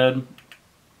go ahead.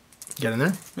 Get in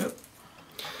there. Yep.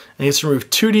 And he has to remove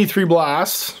 2d3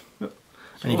 blasts. Yep.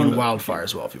 And he can wildfire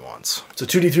as well if he wants. So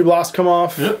 2d3 blasts come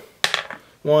off. Yep.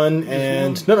 1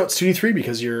 and... No, it's 2d3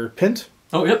 because you're pinned.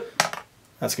 Oh, yep.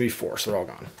 That's going to be 4, so they're all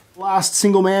gone. Last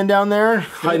single man down there,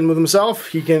 hiding with himself.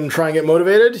 He can try and get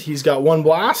motivated. He's got 1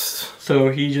 blast. So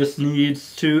he just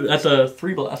needs to... That's a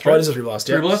 3 blast, right? Oh, it is a 3 blast,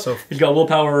 yeah. 3 blast. So he's got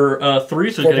willpower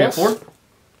 3, so he's going to get 4.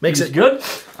 Makes He's it good.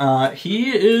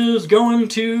 He is going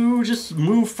to just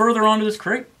move further onto this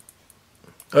crate.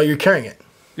 Oh, you're carrying it?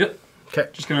 Yep. Okay.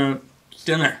 Just going to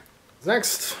stand there.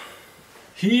 Next.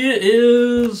 He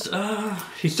is...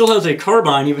 he still has a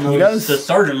carbine, even though he's the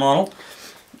sergeant model.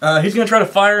 He's going to try to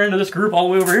fire into this group all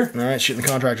the way over here. All right, shooting the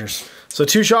contractors. So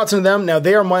 2 shots into them. Now,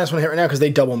 they are -1 hit right now because they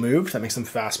double moved. That makes them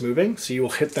fast moving. So you will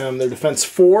hit them, their defense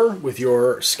 4 with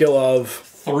your skill of...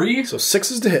 3. So 6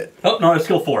 is to hit. Oh, no, it's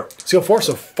skill 4. Skill 4,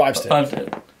 so 5's to hit. 5's to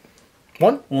hit.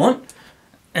 1. 1.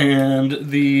 And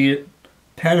the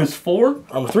pen is 4.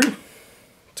 Armor 3.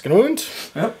 It's going to wound.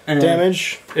 Yep. And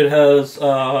damage. It has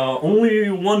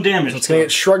only 1 damage. So it's going to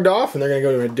get shrugged off, and they're going to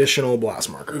go to an additional blast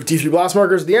marker. D3 blast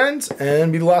markers at the end,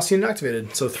 and be the last unit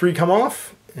activated. So 3 come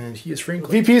off, and he is free.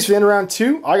 VPs for the end of round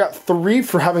 2. I got 3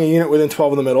 for having a unit within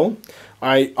 12 in the middle.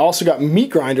 I also got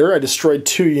Meat Grinder. I destroyed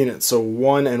 2 units, so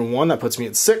 1 and 1. That puts me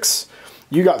at 6.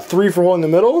 You got 3 for holding the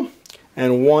middle,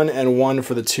 and 1 and 1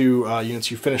 for the 2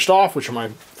 units you finished off, which are my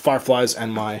Fireflies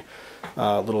and my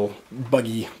little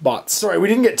buggy bots. Sorry, we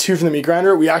didn't get 2 from the Meat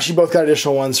Grinder. We actually both got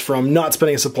additional ones from not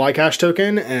spending a supply cache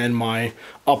token and my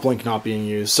uplink not being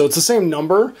used. So it's the same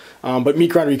number, but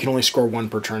Meat Grinder you can only score 1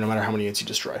 per turn no matter how many units you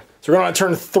destroy. So we're going on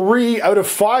turn 3 out of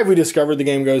 5 we discovered the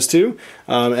game goes to,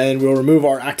 and we'll remove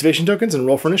our activation tokens and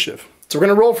roll for initiative. So we're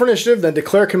going to roll for initiative, then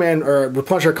declare command, or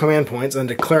replenish our command points, and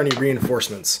then declare any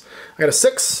reinforcements. I got a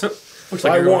 6, Looks so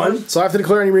like I you're won. So I have to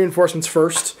declare any reinforcements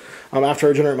first. After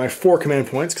I generate my 4 command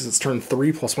points, because it's turn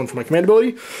 3 plus 1 for my command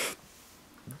ability.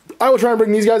 I will try and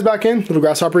bring these guys back in, little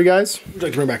grasshopper guys. Would you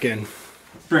like to bring back in?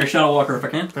 Bring a Shadow Walker if I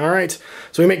can. All right.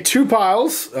 So we make 2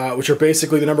 piles, which are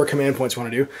basically the number of command points we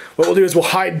want to do. What we'll do is we'll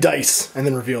hide dice and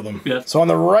then reveal them. Yes. So on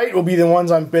the right will be the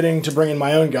ones I'm bidding to bring in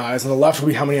my own guys. On the left will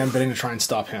be how many I'm bidding to try and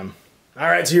stop him. All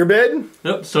right, so your bid?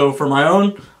 Yep, so for my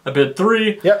own, I bid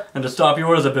 3. Yep. And to stop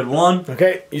yours, I bid 1.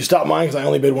 Okay, you stop mine because I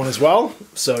only bid 1 as well.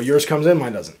 So yours comes in,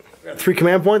 mine doesn't. Got 3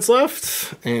 command points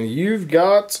left, and you've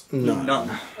got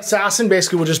none. Assassin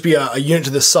basically will just be a unit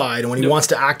to the side, and when he wants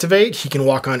to activate, he can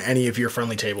walk on any of your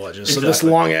friendly table edges. Exactly. So this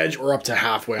long edge or up to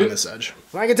halfway on this edge.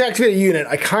 When I get to activate a unit,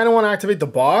 I kind of want to activate the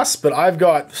boss, but I've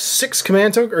got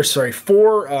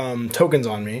 4 tokens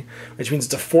on me, which means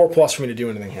it's a 4+ for me to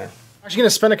do anything here. I'm actually going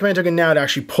to spend a command token now to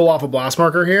actually pull off a blast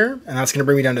marker here, and that's going to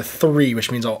bring me down to 3,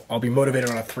 which means I'll be motivated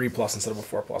on a 3+ instead of a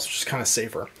 4+, which is kind of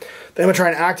safer. Then I'm going to try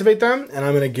and activate them, and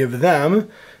I'm going to give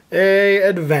them a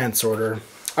advance order.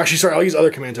 Actually, sorry, I'll use other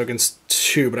command tokens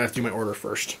too, but I have to do my order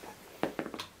first.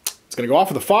 It's going to go off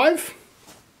with a 5.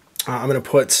 I'm going to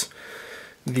put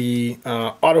the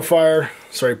auto fire,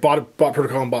 bot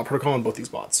protocol and bot protocol on both these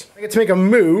bots. I get to make a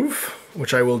move,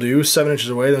 which I will do 7 inches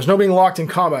away. There's no being locked in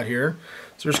combat here.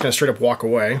 So we're just going to straight up walk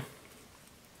away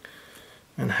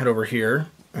and head over here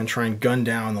and try and gun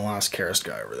down the last Karist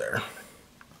guy over there.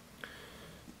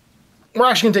 We're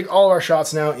actually going to take all of our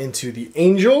shots now into the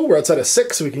Angel. We're outside of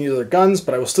 6, so we can use other guns,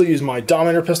 but I will still use my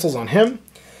Dominator pistols on him.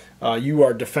 You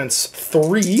are defense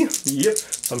 3. Yep.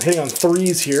 So I'm hitting on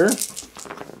 3s here.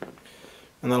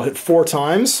 And that'll hit 4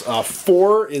 times.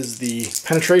 4 is the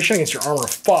penetration against your armor of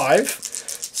 5.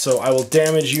 So I will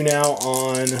damage you now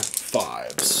on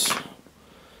 5s.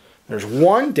 There's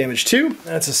 1, damage 2.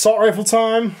 That's assault rifle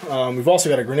time. We've also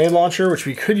got a grenade launcher, which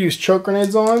we could use choke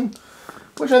grenades on,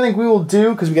 which I think we will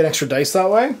do because we get extra dice that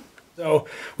way. So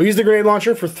we use the grenade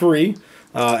launcher for 3,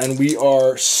 and we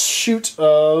are skill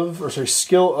of,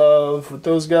 with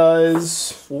those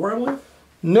guys. 4, I believe?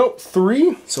 Nope,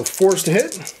 3. So 4s to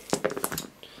hit.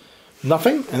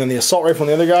 Nothing. And then the assault rifle on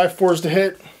the other guy, 4s to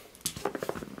hit.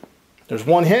 There's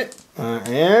 1 hit,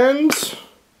 and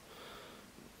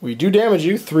we do damage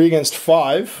you, 3 against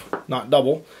 5, not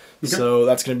double. Okay. So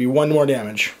that's going to be 1 more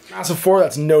damage. Massive 4,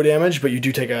 that's no damage, but you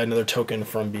do take another token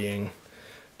from being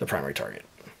the primary target.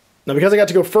 Now because I got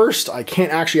to go first, I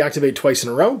can't actually activate twice in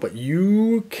a row, but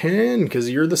you can,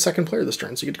 because you're the second player this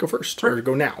turn, so you get to go first, or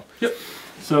go now. Yep.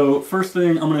 So first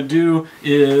thing I'm going to do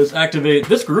is activate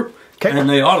this group, and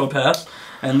they auto pass,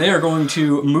 and they are going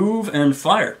to move and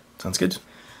fire. Sounds good.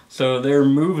 So their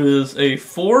move is a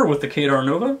 4 with the Kadar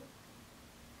Nova.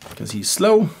 Because he's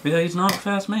slow. Yeah, he's not a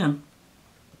fast man.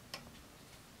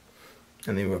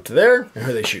 And they move up to there. And who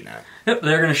are they shooting at? Yep,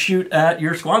 they're going to shoot at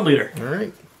your squad leader. All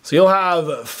right. So you'll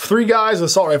have 3 guys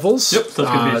with assault rifles. Yep, so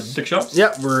that's going to be 6 shots.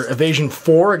 Yep, we're evasion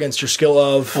 4 against your skill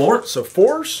of 4. So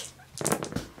 4s.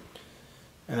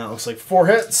 And that looks like 4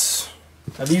 hits.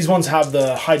 Now these ones have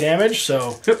the high damage,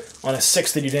 so on a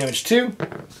 6 they do damage 2.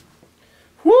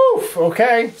 Woo!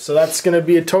 Okay, so that's going to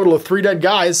be a total of 3 dead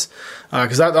guys,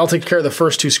 because that'll take care of the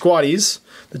first 2 squaddies,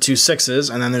 the 2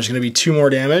 6s, and then there's going to be 2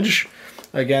 more damage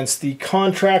against the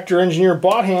contractor engineer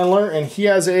bot handler, and he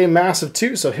has a massive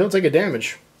 2, so he'll take a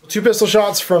damage. 2 pistol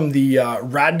shots from the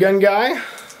rad gun guy,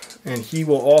 and he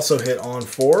will also hit on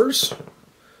 4s.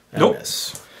 And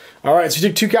miss. All right, so you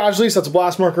take 2 casualties. That's a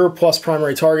blast marker plus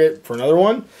primary target for another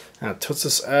one. And it puts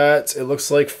us at, it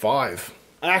looks like 5.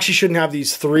 I actually shouldn't have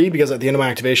these 3 because at the end of my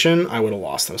activation, I would have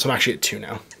lost them. So I'm actually at 2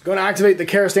 now. Going to activate the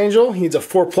Karist Angel. He needs a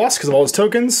 4+ because of all his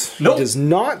tokens. He does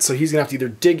not, so he's going to have to either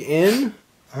dig in,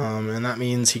 and that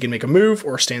means he can make a move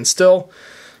or stand still.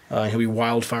 He'll be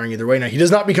wild firing either way. Now, he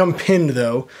does not become pinned,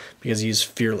 though, because he's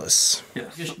fearless. Yeah.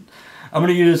 I'm going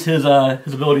to use his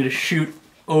ability to shoot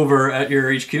over at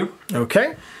your HQ.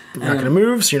 Okay. You're not going to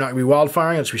move, so you're not going to be wild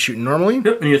firing. You'll just be shooting normally.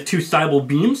 Yep, and he has 2 Cybele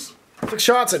beams. 6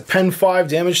 shots at pen 5,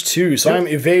 damage 2. So I'm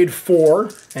evade 4,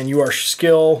 and you are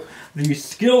skill. The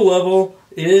skill level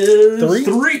is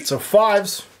 3. So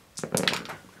 5s.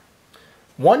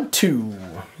 1, 2.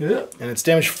 Yep. And it's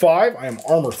damage 5. I am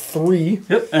armor 3.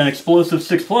 Yep, and explosive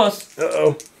 6+.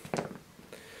 Uh-oh.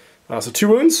 So 2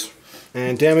 wounds.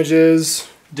 And damage is?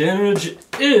 Damage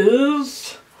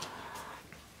is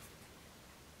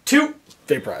 2.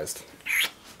 Vaporized.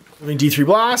 I mean D3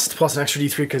 blast, plus an extra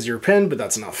D3 because you're pinned, but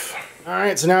that's enough.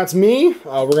 Alright, so now it's me.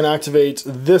 We're going to activate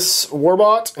this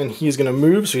warbot, and he's going to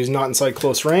move, so he's not inside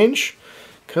close range,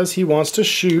 because he wants to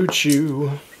shoot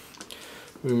you.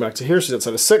 Moving back to here, so he's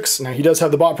outside of 6. Now he does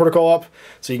have the bot protocol up,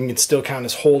 so you can still count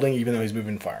as holding, even though he's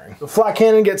moving and firing. The flat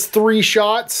cannon gets 3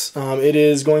 shots. It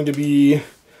is going to be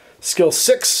skill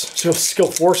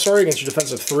 4, sorry, against your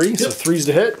defensive 3, so 3s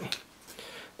to hit.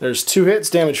 There's 2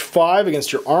 hits, damage 5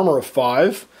 against your armor of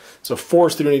 5. So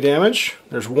 4s to do any damage.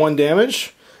 There's 1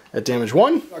 damage. at damage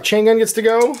 1. Our chain gun gets to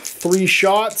go. 3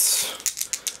 shots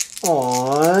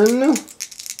on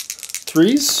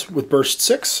 3s with burst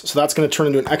 6. So that's going to turn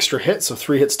into an extra hit, so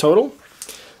 3 hits total.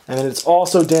 And then it's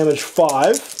also damage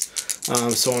 5.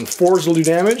 So on 4s it'll do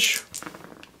damage.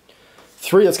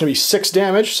 3, that's going to be 6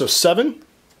 damage, so 7.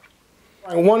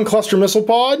 1 cluster missile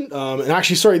pod, and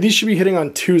actually, sorry, these should be hitting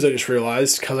on 2s, I just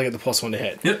realized, because I get the +1 to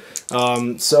hit.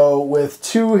 Yep. So with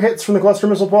 2 hits from the cluster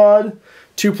missile pod,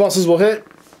 2 pluses will hit,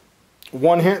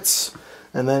 1 hits,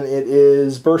 and then it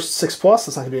is burst 6+,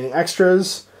 that's not going to be any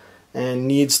extras, and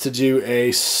needs to do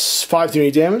a 5 to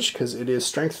 8 damage, because it is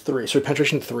strength 3, so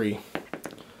penetration 3.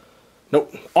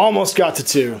 Nope, almost got to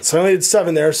 2. So I only did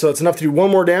 7 there, so it's enough to do 1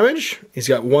 more damage. He's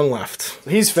got 1 left.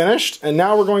 He's finished, and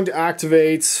now we're going to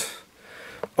activate...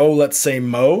 oh, let's say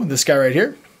Mo, this guy right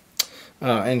here.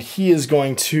 And he is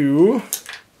going to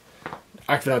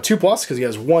activate on 2+, because he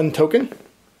has 1 token.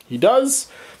 He does.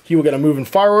 He will get a move and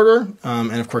fire order.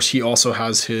 And of course, he also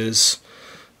has his,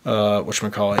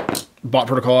 whatchamacallit, bot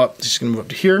protocol up. He's just going to move up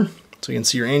to here, so you can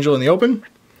see your angel in the open.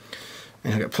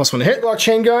 And he'll get +1 to hit. Block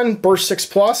chain gun, burst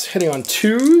 6+, hitting on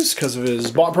 2s because of his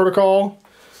bot protocol.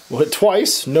 Will hit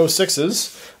twice, no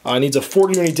 6s. Needs a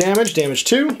 40 unit damage, damage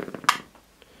 2.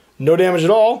 No damage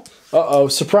at all. Uh-oh.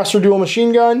 Suppressor dual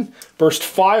machine gun. Burst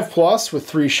 5+ with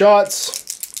 3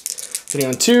 shots. Hitting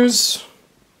on 2s.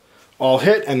 All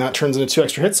hit, and that turns into 2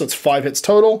 extra hits, so it's 5 hits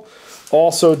total.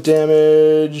 Also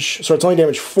damage... so it's only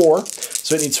damage 4,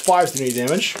 so it needs 5 to do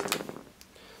damage.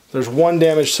 There's 1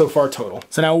 damage so far total.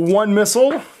 So now 1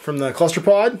 missile from the cluster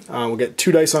pod. We'll get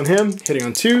 2 dice on him, hitting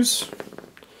on 2s.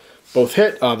 Both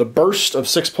hit. The burst of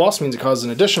 6+ means it causes an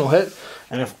additional hit.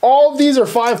 And if all of these are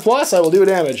 5+, I will do a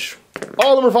damage.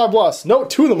 All of them are 5+. No,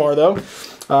 2 of them are though.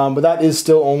 But that is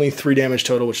still only 3 damage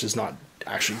total, which is not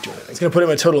actually doing anything. It's going to put him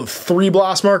a total of 3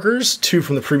 blast markers, 2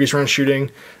 from the previous round shooting,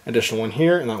 additional 1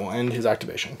 here, and that will end his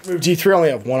activation. Move D3, I only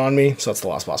have 1 on me, so that's the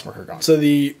last blast marker gone. So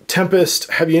the Tempest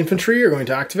Heavy Infantry are going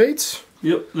to activate.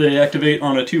 Yep, they activate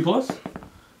on a 2+.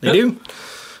 They do.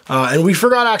 And we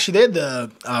forgot, actually, they had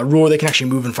the rule where they can actually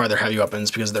move and fire their heavy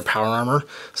weapons because of their power armor.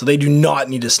 So they do not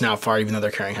need to snap fire even though they're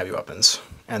carrying heavy weapons.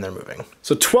 And they're moving.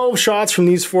 So 12 shots from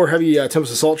these 4 heavy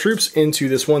Tempest Assault troops into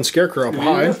this 1 Scarecrow up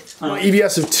high.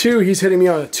 EVS of 2, he's hitting me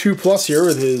on a 2+ here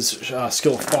with his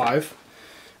skill of 5.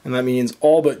 And that means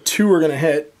all but 2 are going to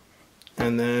hit.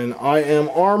 And then I am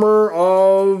armor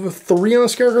of 3 on a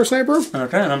Scarecrow Sniper.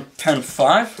 Okay, and I'm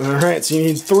 10-5. Alright, so you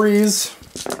need 3s.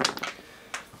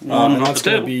 And that's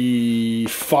going to be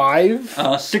 5.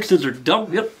 6s are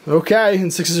doubled, yep. Okay,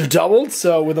 and 6s are doubled,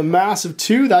 so with a mass of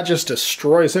 2, that just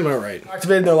destroys him outright.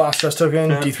 Activated their last stress token,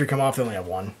 D3 come off, they only have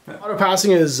 1. Auto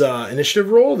passing is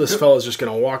initiative roll. This fella's just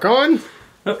going to walk on.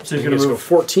 Yep, so he's going to go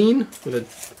 14 with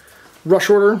a rush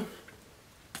order.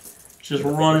 Just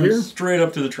running straight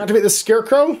up to the tree. Activate the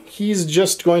Scarecrow. He's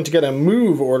just going to get a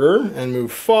move order and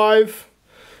move 5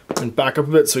 and back up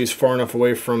a bit so he's far enough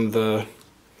away from the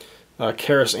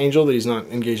Karis Angel that he's not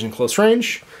engaged in close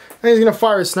range. And he's going to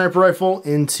fire his sniper rifle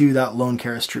into that lone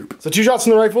Karis troop. So 2 shots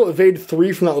from the rifle, evade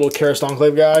 3 from that little Karis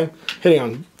Enclave guy. Hitting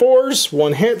on 4s,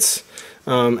 1 hits.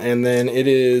 And then it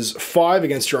is 5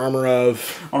 against your armor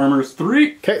of... Armor is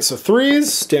 3. Okay, so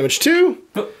 3s, damage 2.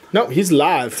 Oh. No, he's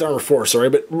live. It's armor 4, sorry,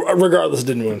 but regardless, it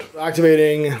didn't wound.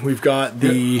 Activating, we've got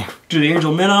the... To the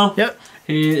Angel Minnow. Yep.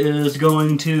 He is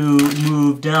going to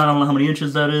move down. I don't know how many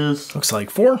inches that is. Looks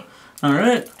like 4.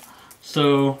 Alright.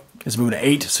 So... He's moving to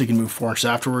 8, so he can move 4 inches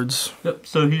afterwards. Yep,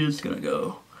 so he is going to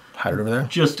go... Hide it over there.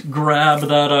 Just grab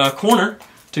that corner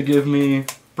to give me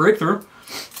breakthrough,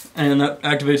 and that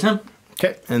activates him.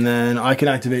 Okay, and then I can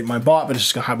activate my bot, but it's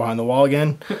just going to hide behind the wall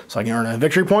again, so I can earn a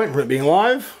victory point for it being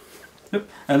live. Yep,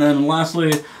 and then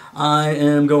lastly, I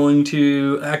am going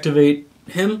to activate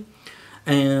him,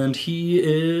 and he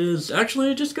is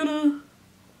actually just going to...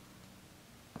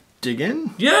 Dig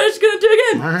in? Yeah, he's going to dig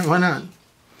in! Alright, why not?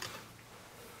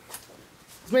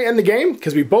 This may end the game,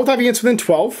 because we both have units within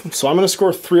 12, so I'm going to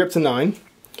score 3 up to 9.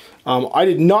 I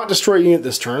did not destroy a unit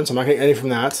this turn, so I'm not going to get any from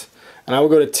that. And I will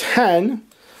go to 10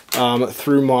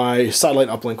 through my satellite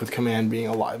uplink with command being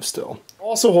alive still.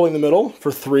 Also holding the middle for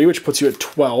 3, which puts you at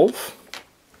 12.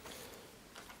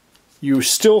 You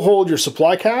still hold your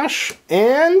supply cache,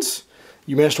 and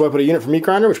you managed to wipe out a unit from Meat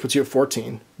Grinder, which puts you at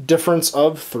 14. Difference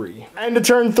of 3. And to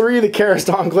turn 3, the Karis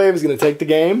Enclave is going to take the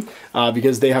game,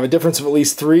 because they have a difference of at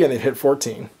least 3, and they've hit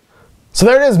 14. So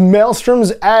there it is,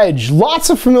 Maelstrom's Edge. Lots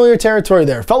of familiar territory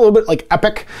there. Felt a little bit like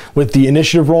Epic with the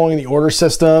initiative rolling, the order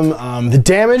system. The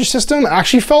damage system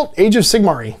actually felt Age of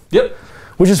Sigmar-y. Yep.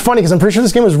 Which is funny, because I'm pretty sure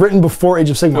this game was written before Age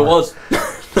of Sigmar. It was.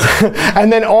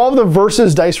 And then all of the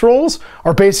versus dice rolls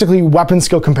are basically weapon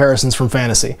skill comparisons from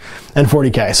Fantasy and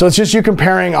 40K. So it's just you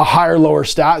comparing a higher, lower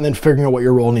stat and then figuring out what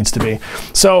your roll needs to be.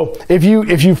 So if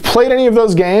you've played any of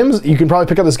those games, you can probably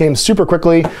pick up this game super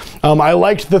quickly. I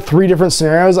liked the 3 different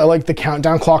scenarios. I liked the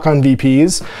countdown clock on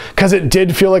VPs because it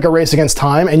did feel like a race against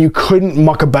time, and you couldn't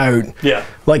muck about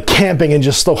like camping and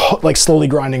just slowly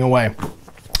grinding away.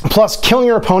 Plus, killing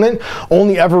your opponent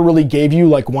only ever really gave you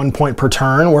like 1 point per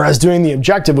turn, whereas doing the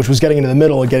objective, which was getting into the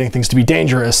middle and getting things to be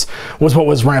dangerous, was what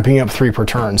was ramping up 3 per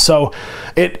turn. So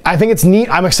I think it's neat.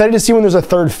 I'm excited to see when there's a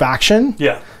third faction.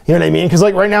 Yeah. You know what I mean? Because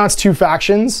like right now it's 2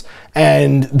 factions,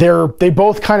 and they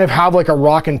both kind of have like a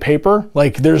rock and paper.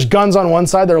 Like there's guns on one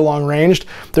side that are long ranged.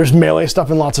 There's melee stuff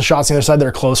and lots of shots on the other side that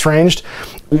are close ranged.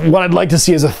 What I'd like to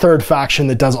see is a third faction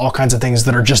that does all kinds of things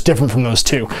that are just different from those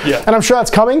 2. Yeah. And I'm sure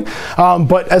that's coming.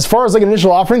 But as far as like an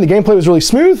initial offering, the gameplay was really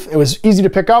smooth. It was easy to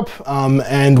pick up.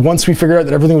 And once we figured out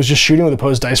that everything was just shooting with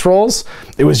opposed dice rolls,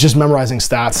 it was just memorizing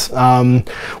stats.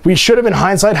 We should have in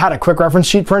hindsight had a quick reference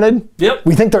sheet printed. Yep.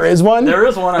 We think there is one. There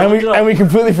is one. And we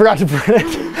completely forgot to print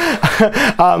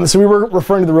it. So we were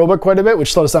referring to the rulebook quite a bit,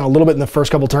 which slowed us down a little bit in the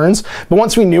first couple turns. But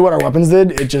once we knew what our weapons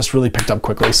did, it just really picked up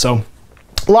quickly. So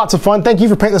lots of fun. Thank you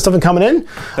for painting this stuff and coming in.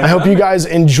 I hope you guys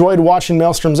enjoyed watching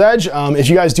Maelstrom's Edge. If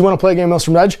you guys do want to play a game of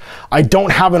Maelstrom's Edge, I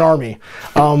don't have an army.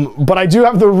 But I do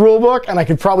have the rulebook, and I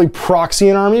could probably proxy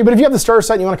an army. But if you have the starter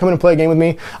set and you want to come in and play a game with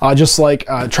me, just like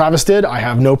Travis did, I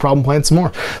have no problem playing some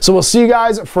more. So we'll see you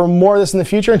guys for more of this in the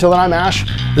future. Until then, I'm Ash.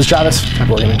 This is Travis.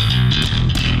 Happy wargaming.